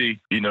that, you see,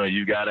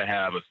 you got to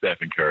have a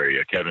Stephen Curry,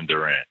 a Kevin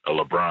Durant, a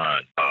LeBron,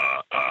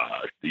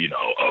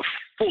 a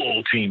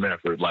full team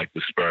effort like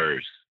the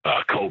Spurs,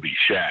 Kobe,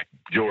 Shaq,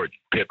 Jordan,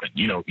 Pippen.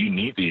 You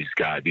need these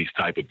guys, these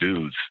type of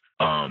dudes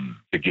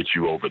to get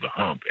you over the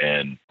hump.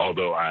 And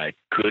although I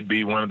could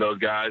be one of those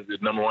guys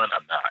at number one,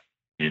 I'm not.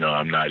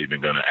 I'm not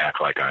even going to act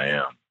like I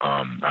am.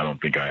 I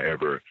don't think I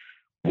ever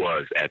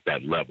was at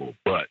that level.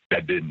 But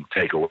that didn't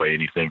take away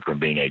anything from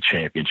being a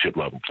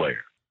championship-level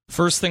player.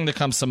 First thing that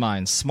comes to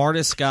mind,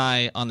 smartest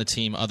guy on the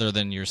team other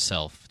than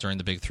yourself during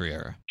the Big Three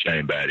era?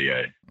 Shane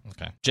Battier.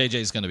 Okay.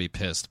 JJ's going to be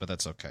pissed, but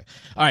that's okay.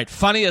 All right,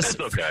 funniest.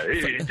 That's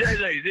okay.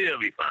 JJ'll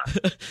be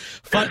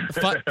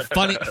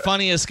fine.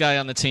 Funniest guy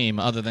on the team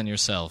other than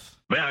yourself?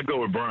 Man, I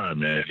go with Brian,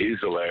 man. He's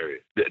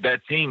hilarious.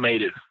 That team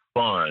made it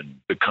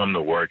fun to come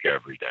to work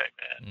every day,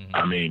 man. Mm-hmm.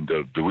 I mean,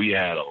 we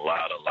had a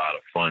lot of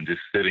fun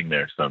just sitting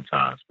there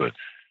sometimes, but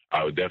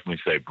I would definitely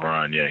say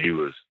Brian, yeah, he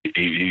was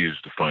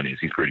the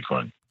funniest. He's pretty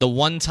funny. The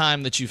one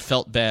time that you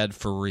felt bad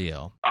for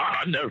Rio?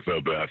 I never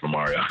felt bad for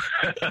Mario.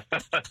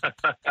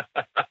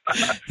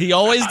 He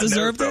always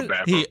deserved it.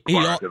 I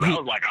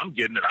was like, I'm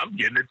getting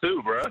it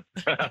too, bro.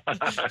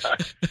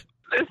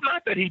 It's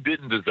not that he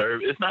didn't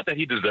deserve it. It's not that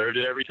he deserved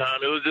it every time.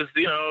 It was just,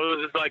 it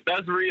was just like,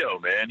 that's Rio,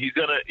 man. He's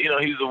gonna,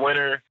 he's a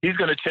winner. He's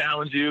gonna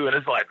challenge you, and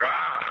it's like,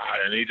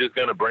 and he's just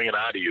gonna bring it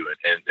out of you.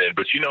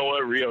 But you know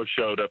what? Rio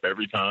showed up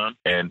every time.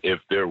 And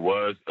if there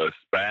was a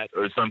spat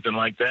or something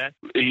like that,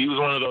 he was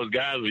one of those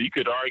guys where you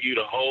could argue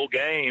the whole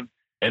game.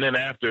 And then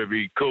after, it'd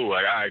be cool,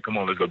 like, all right, come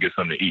on, let's go get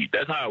something to eat.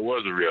 That's how it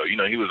was with Rio.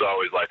 He was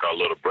always like our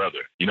little brother,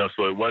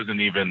 so it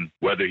wasn't even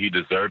whether he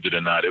deserved it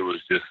or not. It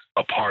was just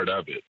a part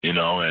of it, and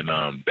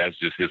that's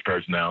just his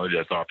personality.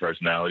 That's our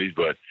personalities.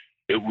 But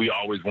we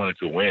always wanted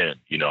to win,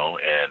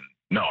 and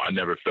no, I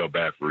never felt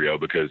bad for Rio,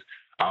 because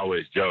I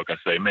always joke. I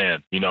say,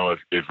 man, if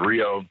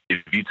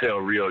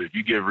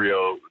you give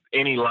Rio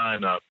any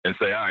lineup and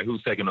say, all right,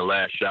 who's taking the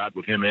last shot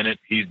with him in it,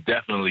 he's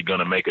definitely going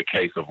to make a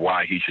case of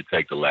why he should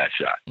take the last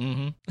shot.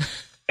 Mm-hmm.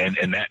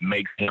 And that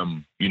makes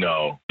him,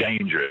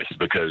 dangerous,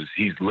 because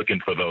he's looking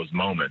for those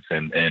moments.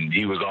 And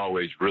he was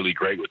always really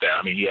great with that.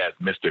 I mean, he has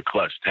Mr.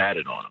 Clutch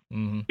tatted on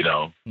him,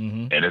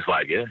 mm-hmm. And it's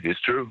like, yeah,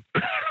 it's true.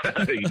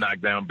 He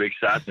knocked down big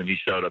shots, and he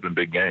showed up in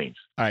big games.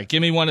 All right,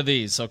 give me one of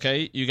these,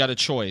 okay? You got a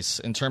choice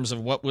in terms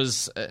of what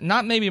was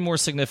not maybe more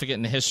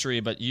significant in history,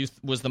 but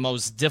was the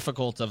most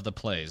difficult of the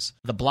plays.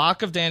 The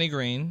block of Danny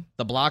Green,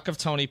 the block of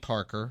Tony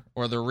Parker,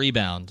 or the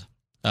rebound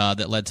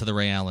that led to the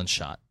Ray Allen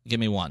shot. Give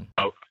me one.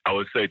 I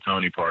would say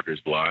Tony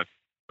Parker's block,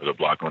 or the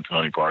block on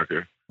Tony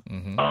Parker.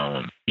 Mm-hmm.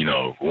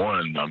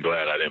 One, I'm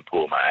glad I didn't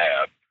pull my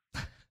ab.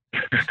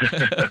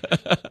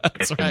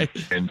 That's right.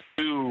 And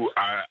two,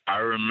 I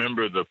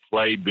remember the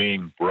play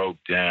being broke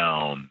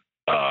down,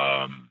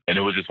 and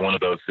it was just one of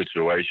those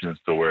situations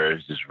to where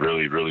it's just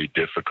really, really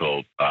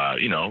difficult,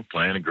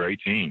 playing a great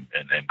team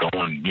and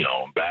going,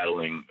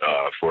 battling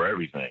for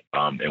everything.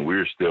 And we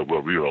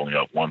were only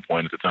up 1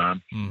 point at the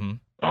time.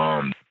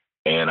 Mm-hmm.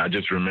 And I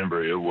just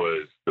remember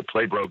the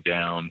play broke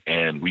down,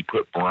 and we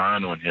put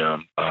Brian on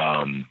him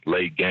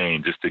late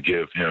game just to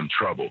give him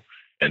trouble.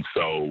 And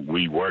so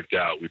we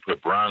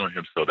put Brian on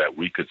him so that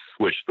we could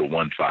switch the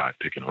 1-5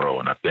 pick and roll.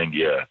 And I think,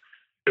 it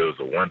was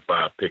a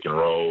 1-5 pick and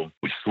roll.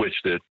 We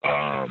switched it.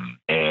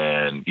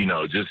 And,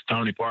 just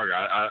Tony Parker,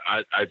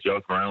 I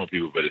joke around with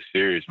people, but it's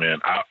serious, man.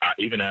 I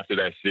even after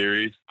that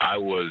series, I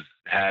was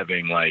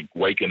having,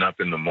 waking up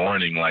in the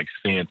morning,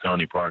 seeing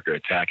Tony Parker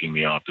attacking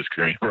me off the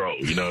screen roll.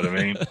 You know what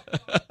I mean?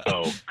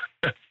 So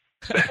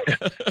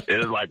It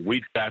was like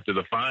weeks after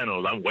the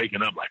finals. I'm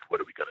waking up like, what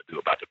are we going to do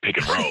about the pick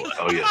and roll? Like,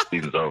 oh, yeah, the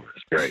season's over.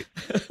 It's great.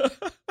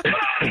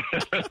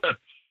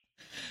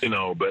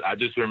 But I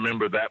just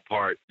remember that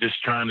part,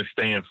 just trying to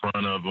stay in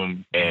front of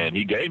him. And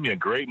he gave me a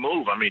great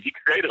move. I mean, he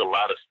created a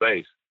lot of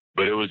space.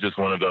 But it was just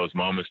one of those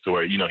moments to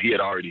where, he had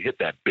already hit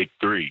that big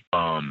three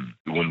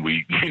when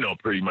we,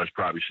 pretty much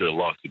probably should have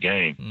lost the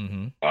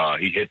game.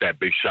 Mm-hmm. He hit that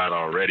big shot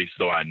already,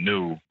 so I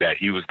knew that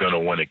he was going to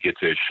want to get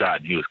to his shot,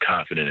 and he was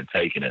confident in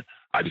taking it.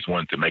 I just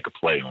wanted to make a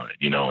play on it,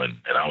 and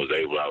I was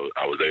able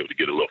to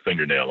get a little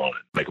fingernail on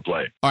it, make a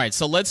play. All right,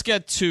 so let's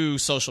get to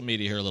social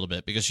media here a little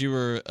bit, because you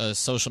were a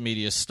social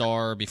media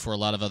star before a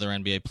lot of other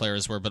NBA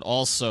players were, but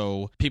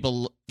also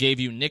people gave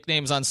you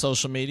nicknames on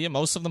social media,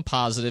 most of them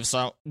positive.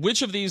 So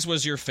which of these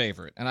was your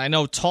favorite? And I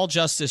know Tall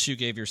Justice you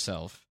gave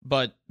yourself,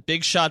 but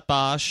Big Shot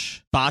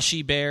Bosh,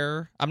 Boshy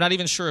Bear. I'm not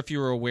even sure if you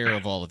were aware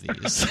of all of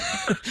these.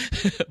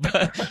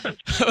 But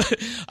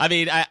I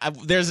mean,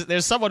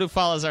 there's someone who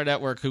follows our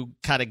network who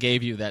kind of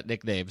gave you that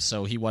nickname,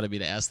 so he wanted me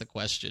to ask the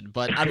question.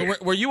 But I mean,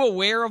 were you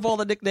aware of all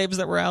the nicknames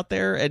that were out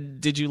there,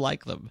 and did you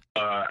like them?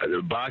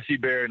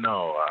 Boshy Bear,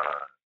 no.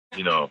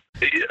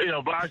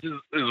 Bosh is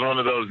one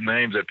of those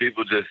names that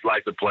people just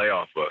like to play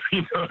off of.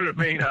 You know what I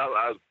mean?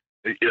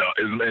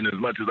 And as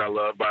much as I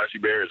love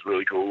Boshy Bear, it's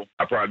really cool.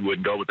 I probably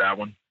wouldn't go with that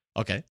one.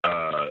 Okay.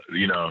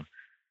 The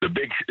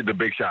big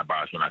shot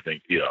Bosh one, I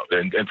think,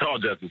 and Tall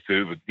Justice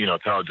too, but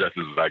Tall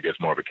Justice is, I guess,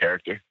 more of a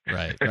character.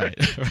 Right.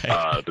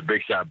 The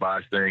Big Shot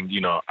Bosh thing,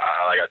 like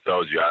I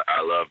told you,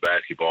 I love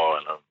basketball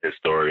and I'm a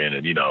historian,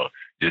 and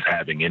just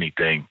having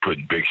anything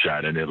putting Big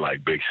Shot in it,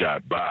 like Big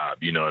Shot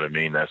Bob, you know what I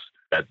mean? That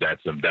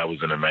was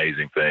an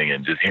amazing thing,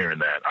 and just hearing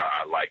that,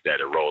 I like that.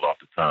 It rolled off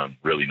the tongue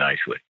really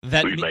nicely.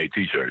 We made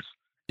T-shirts.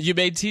 You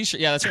made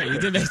T-shirts. Yeah, that's right. You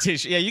did make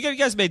T-shirts. Yeah, you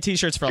guys made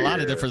T-shirts for a lot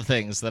of different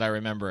things that I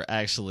remember,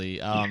 actually.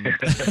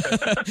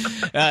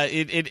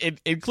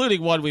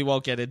 Including one we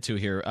won't get into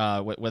here,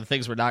 when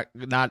things were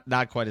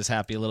not quite as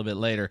happy a little bit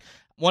later.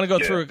 I want to go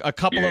through a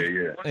couple of.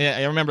 Yeah,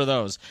 I remember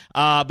those.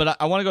 But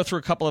I want to go through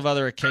a couple of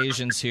other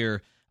occasions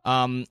here.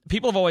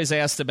 People have always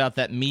asked about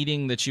that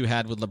meeting that you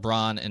had with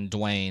LeBron and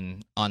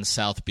Dwayne on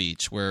South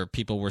Beach, where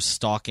people were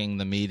stalking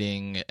the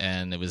meeting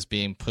and it was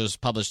being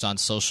published on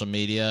social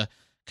media.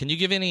 Can you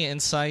give any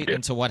insight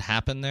into what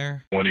happened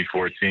there?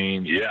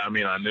 2014, yeah. I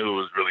mean, I knew it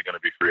was really going to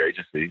be free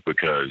agency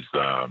because,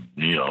 I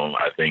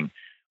think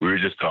we were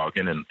just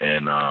talking and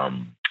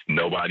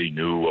nobody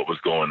knew what was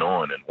going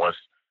on. And once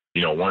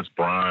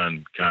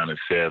Bron kind of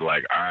said,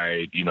 like, all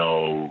right,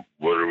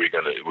 what are we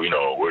going to,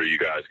 what are you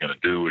guys going to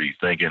do? What are you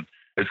thinking?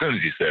 As soon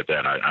as he said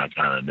that, I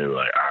kind of knew,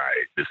 like, all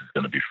right, this is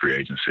going to be free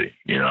agency.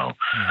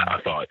 I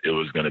thought it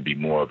was going to be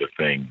more of a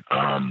thing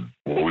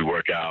where we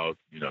work out,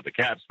 the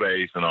cap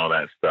space and all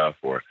that stuff,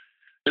 or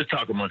just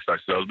talk amongst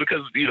ourselves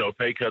because,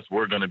 pay cuts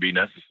were going to be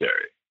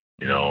necessary.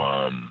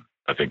 I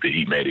think the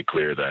Heat made it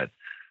clear that,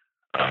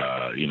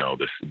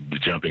 the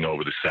jumping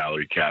over the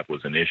salary cap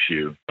was an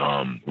issue.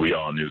 We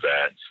all knew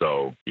that.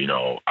 So,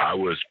 I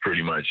was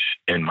pretty much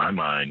in my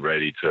mind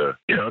ready to,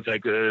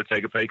 take a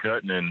pay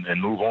cut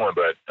and move on.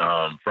 But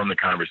from the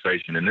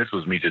conversation, and this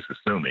was me just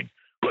assuming,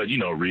 but,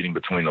 reading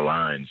between the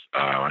lines,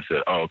 I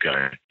said, oh,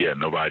 okay, yeah,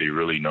 nobody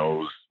really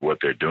knows what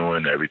they're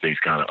doing. Everything's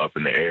kind of up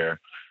in the air.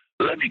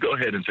 Let me go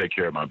ahead and take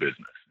care of my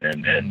business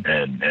and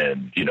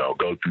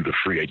go through the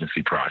free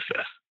agency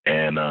process.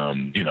 And,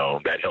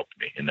 that helped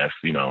me. And that's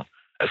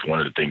one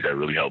of the things that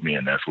really helped me.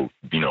 And that's what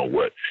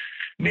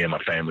me and my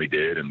family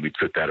did. And we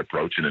took that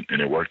approach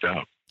and it worked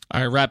out.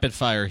 All right, rapid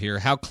fire here.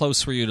 How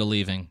close were you to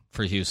leaving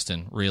for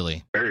Houston,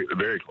 really? Very,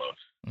 very close.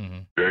 Mm-hmm.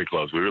 Very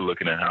close. We were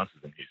looking at houses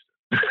in Houston.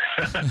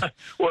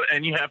 Well,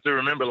 and you have to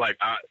remember, like,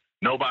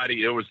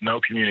 there was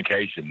no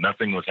communication.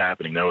 Nothing was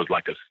happening. There was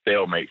like a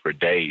stalemate for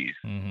days.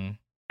 Mm-hmm.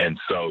 And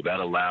so that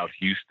allowed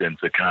Houston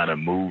to kind of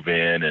move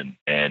in,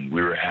 and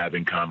we were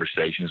having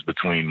conversations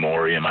between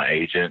Maury and my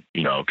agent,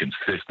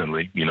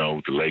 consistently,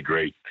 with the late,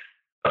 great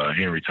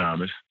Henry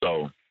Thomas.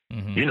 So,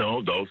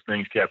 those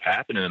things kept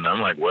happening. And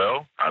I'm like,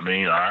 well, I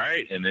mean, all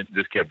right. And it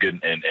just kept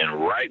getting, and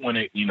right when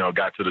it,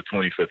 got to the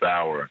 25th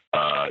hour,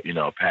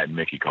 Pat and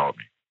Mickey called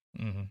me.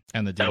 Mm-hmm.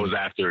 And that was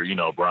after,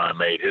 Brian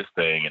made his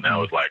thing. And I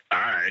was like, all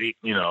right,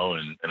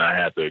 and I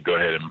had to go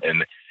ahead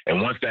and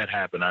once that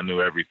happened, I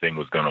knew everything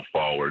was going to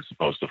fall where it's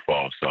supposed to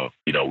fall. So,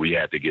 we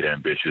had to get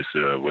ambitious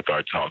with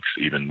our talks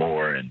even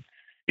more. And,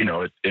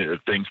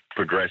 things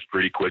progressed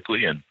pretty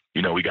quickly and,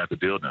 we got the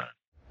deal done.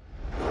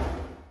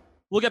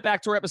 We'll get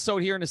back to our episode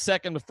here in a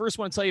second, but first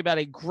I want to tell you about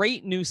a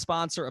great new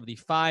sponsor of the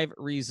 5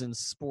 Reasons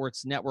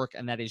Sports Network,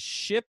 and that is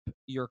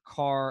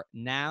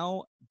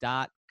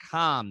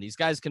ShipYourCarNow.com. These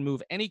guys can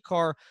move any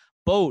car,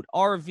 boat,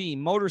 RV,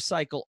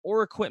 motorcycle,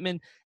 or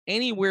equipment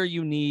anywhere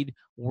you need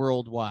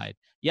worldwide.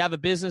 You have a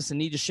business and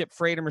need to ship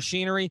freight or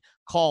machinery?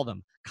 Call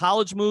them.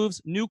 College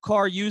moves, new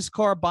car, used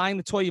car, buying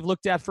the toy you've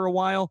looked at for a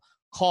while?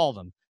 Call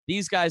them.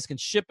 These guys can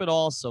ship it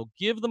all, so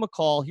give them a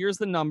call. Here's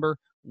the number,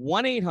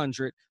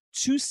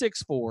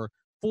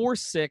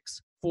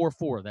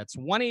 1-800-264-4644. That's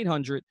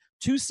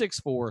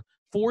 1-800-264-4644,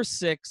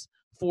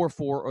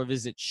 or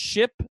visit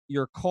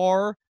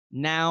shipyourcar.com.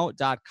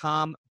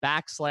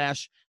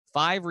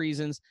 BetOnline.now.com/5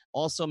 reasons.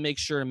 Also, make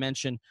sure to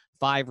mention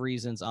 5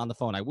 reasons on the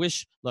phone. I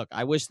wish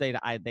they'd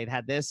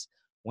had this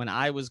when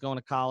I was going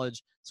to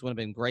college. This would have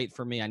been great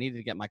for me. I needed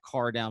to get my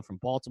car down from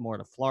Baltimore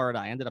to Florida.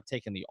 I ended up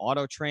taking the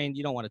auto train.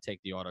 You don't want to take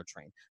the auto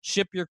train.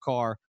 Ship your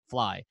car,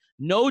 fly.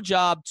 No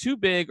job too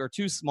big or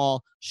too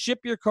small. Ship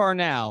your car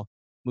now.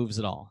 Moves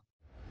it all.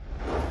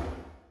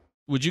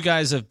 Would you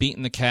guys have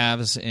beaten the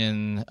Cavs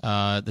in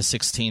the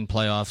 16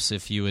 playoffs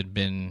if you had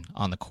been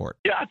on the court?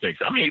 Yeah, I think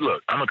so. I mean,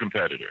 look, I'm a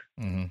competitor.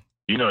 Mm-hmm.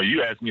 You know,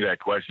 you ask me that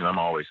question, I'm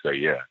always say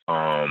yeah.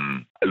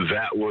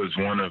 That was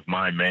one of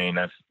my main.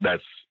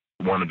 That's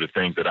one of the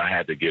things that I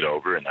had to get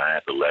over and I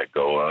had to let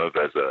go of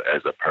as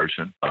a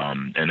person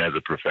and as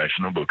a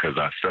professional, because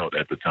I felt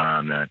at the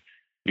time that,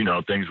 you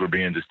know, things were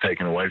being just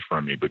taken away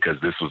from me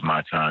because this was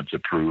my time to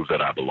prove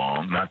that I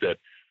belong. Not that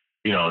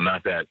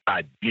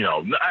I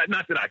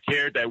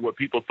cared that what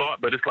people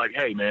thought, but it's like,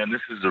 hey man,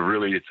 this is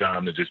really a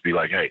time to just be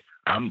like, hey,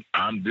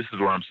 this is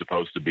where I'm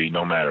supposed to be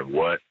no matter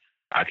what.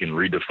 I can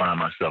redefine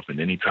myself in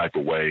any type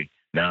of way.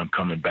 Now I'm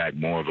coming back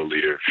more of a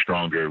leader,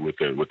 stronger with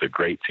a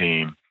great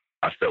team.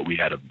 I felt we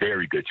had a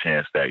very good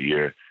chance that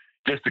year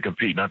just to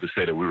compete, not to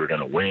say that we were going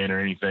to win or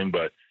anything,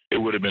 but it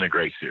would have been a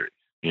great series,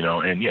 you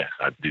know, and yes,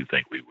 I do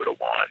think we would have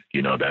won.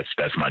 You know, that's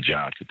my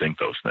job to think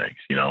those things,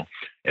 you know,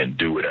 and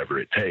do whatever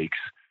it takes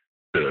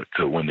to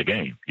win the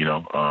game, you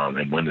know,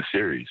 and win the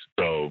series.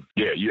 So,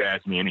 yeah, you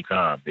ask me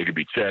anytime. It could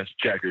be chess,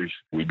 checkers.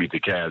 We beat the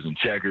Cavs in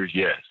checkers,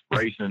 yes.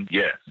 Racing,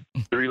 yes.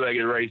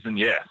 Three-legged racing,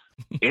 yes.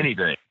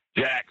 Anything.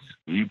 Jacks,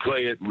 you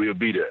play it, we'll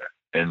be there,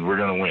 and we're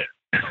going to win.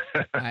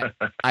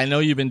 I know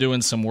you've been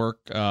doing some work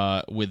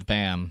with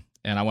Bam,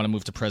 and I want to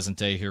move to present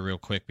day here real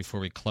quick before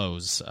we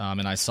close.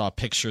 And I saw a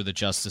picture that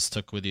Justice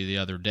took with you the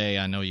other day.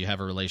 I know you have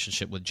a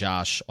relationship with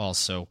Josh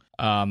also.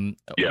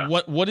 Yeah.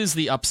 What is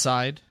the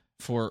upside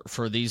for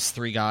these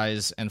 3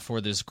 guys and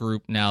for this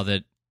group now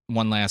that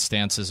One Last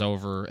Dance is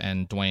over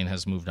and Dwayne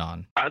has moved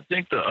on? I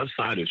think the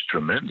upside is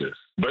tremendous,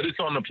 but it's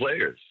on the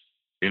players.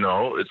 You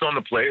know, it's on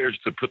the players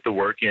to put the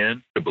work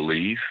in, to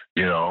believe.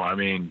 You know, I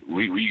mean,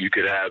 you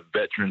could have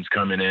veterans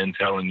coming in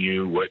telling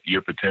you what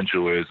your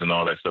potential is and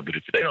all that stuff, but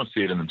if they don't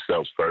see it in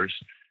themselves first,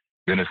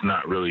 then it's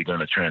not really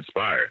going to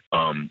transpire.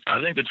 I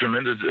think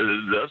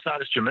the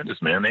upside is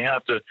tremendous, man. They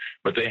have to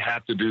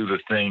do the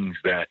things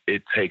that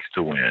it takes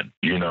to win.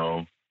 You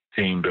know,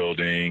 team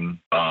building,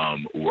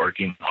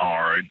 working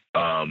hard,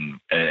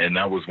 and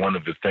that was one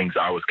of the things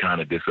I was kind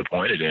of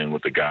disappointed in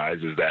with the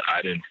guys, is that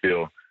I didn't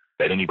feel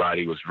that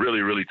anybody was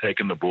really, really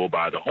taking the bull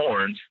by the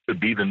horns to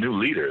be the new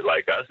leader.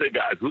 Like I said,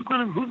 guys, who's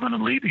gonna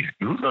lead these?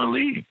 Who's gonna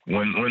lead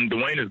when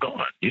Dwayne is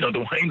gone? You know,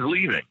 Dwayne's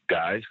leaving,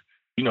 guys.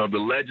 You know, the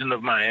legend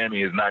of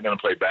Miami is not going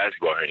to play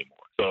basketball anymore.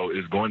 So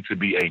it's going to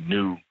be a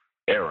new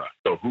era.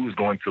 So who's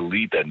going to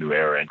lead that new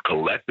era? And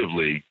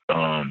collectively,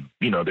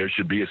 you know, there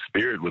should be a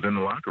spirit within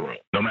the locker room,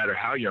 no matter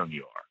how young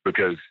you are,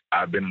 because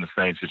I've been in the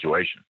same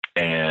situation.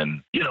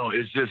 And, you know,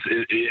 it's just,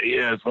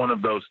 it's one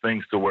of those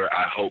things to where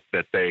I hope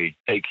that they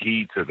take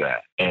heed to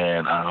that.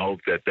 And I hope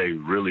that they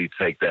really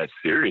take that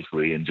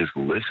seriously and just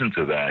listen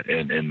to that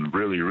and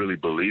really, really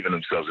believe in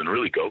themselves and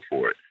really go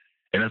for it.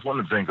 And that's one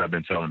of the things I've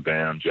been telling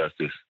Bam,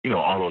 Justice, you know,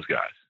 all those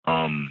guys.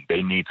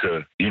 They need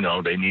to do it.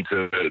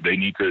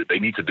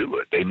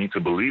 They need to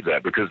believe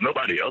that, because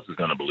nobody else is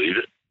going to believe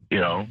it.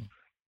 You know,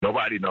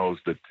 nobody knows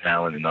the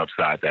talent and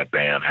upside that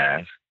Bam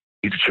has.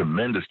 He's a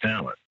tremendous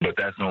talent, but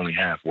that's only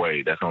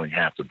halfway. That's only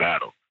half the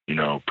battle. You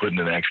know, putting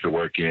an extra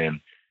work in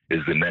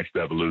is the next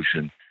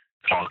evolution.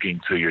 Talking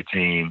to your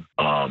team,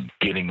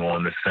 getting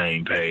on the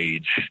same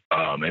page.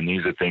 And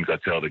these are things I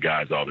tell the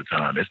guys all the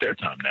time. It's their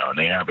time now, and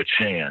they have a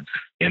chance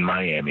in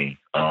Miami,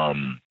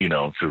 you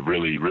know, to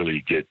really,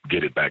 really get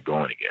it back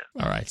going again.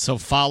 All right. So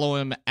follow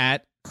him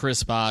at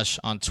Chris Bosh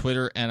on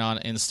Twitter and on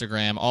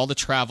Instagram. All the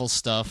travel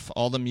stuff,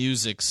 all the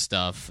music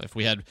stuff. If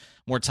we had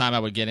more time, I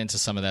would get into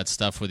some of that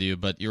stuff with you,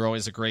 but you're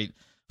always a great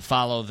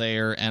follow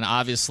there. And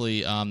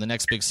obviously the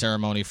next big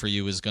ceremony for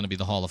you is going to be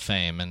the Hall of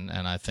Fame, and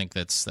I think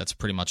that's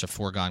pretty much a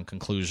foregone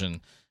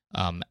conclusion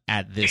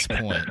at this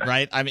point,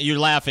 right? I mean, you're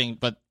laughing,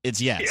 but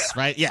it's yes,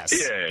 right? Yes.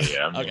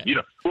 Yeah. I mean, Okay. you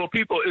know, well,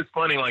 it's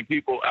funny, like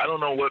I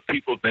don't know what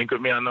people think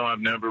of me. I know I've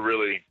never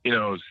really, you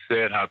know,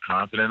 said how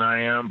confident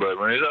I am, but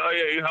when it's, oh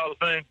yeah, you're Hall of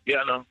Fame? Yeah,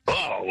 I know.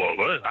 Oh,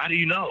 well, how do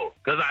you know?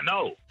 Because I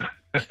know.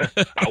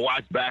 I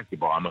watch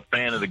basketball. I'm a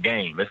fan of the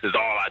game. This is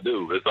all I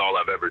do. This is all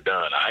I've ever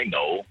done. I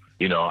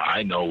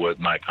know what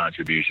my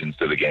contributions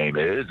to the game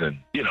is, and,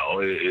 you know,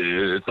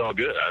 it's all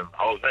good. I'm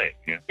Hall of Fame.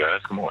 Yeah,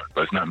 guys, come on.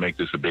 Let's not make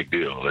this a big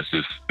deal. Let's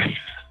just get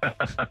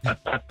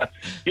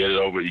it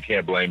over. You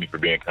can't blame me for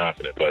being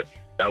confident, but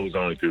that was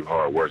only through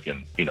hard work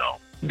and, you know,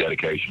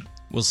 dedication.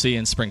 We'll see you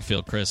in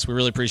Springfield, Chris. We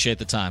really appreciate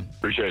the time.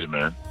 Appreciate it,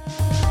 man.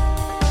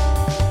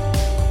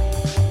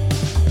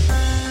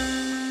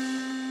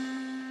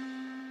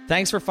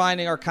 Thanks for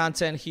finding our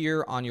content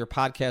here on your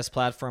podcast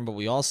platform, but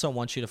we also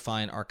want you to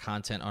find our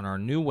content on our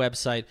new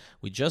website.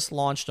 We just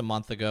launched a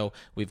month ago.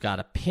 We've got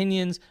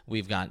opinions,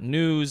 we've got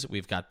news,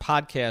 we've got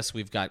podcasts,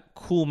 we've got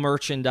cool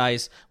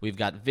merchandise, we've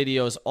got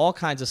videos, all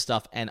kinds of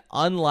stuff. And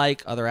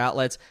unlike other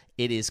outlets,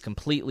 it is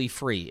completely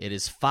free. It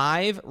is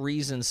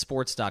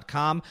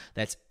 5reasonsports.com.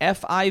 That's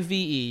Five,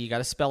 you got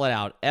to spell it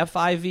out,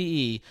 Five,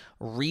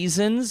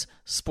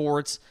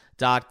 reasonsports.com.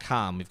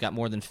 We've got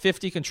more than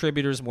 50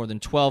 contributors, more than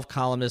 12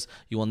 columnists.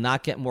 You will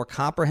not get more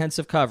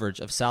comprehensive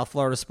coverage of South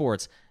Florida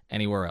sports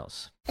anywhere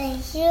else.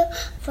 Thank you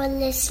for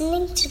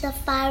listening to the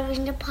Five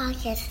Reasons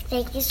podcast.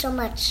 Thank you so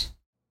much.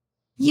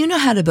 You know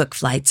how to book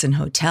flights and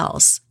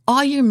hotels.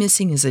 All you're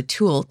missing is a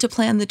tool to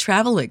plan the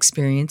travel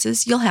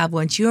experiences you'll have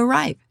once you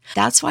arrive.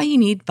 That's why you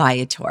need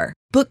Viator.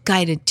 Book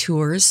guided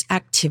tours,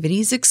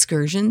 activities,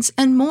 excursions,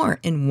 and more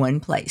in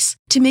one place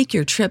to make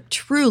your trip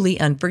truly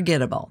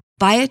unforgettable.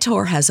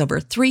 Viator has over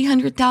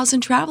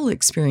 300,000 travel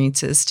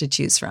experiences to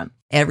choose from.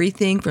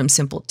 Everything from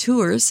simple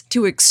tours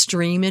to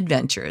extreme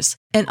adventures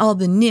and all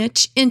the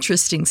niche,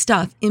 interesting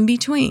stuff in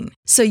between.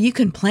 So you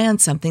can plan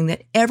something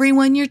that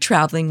everyone you're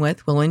traveling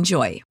with will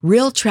enjoy.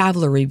 Real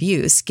traveler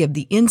reviews give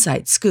the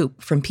inside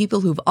scoop from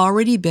people who've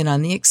already been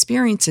on the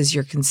experiences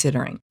you're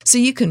considering. So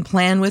you can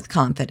plan with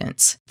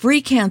confidence.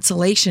 Free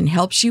cancellation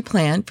helps you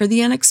plan for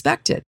the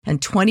unexpected.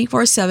 And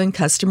 24/7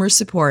 customer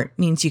support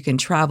means you can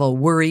travel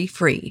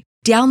worry-free.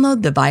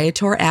 Download the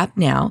Viator app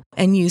now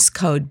and use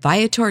code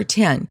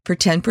Viator10 for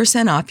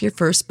 10% off your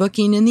first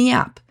booking in the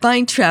app.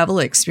 Find travel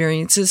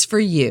experiences for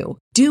you.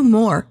 Do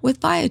more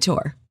with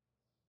Viator.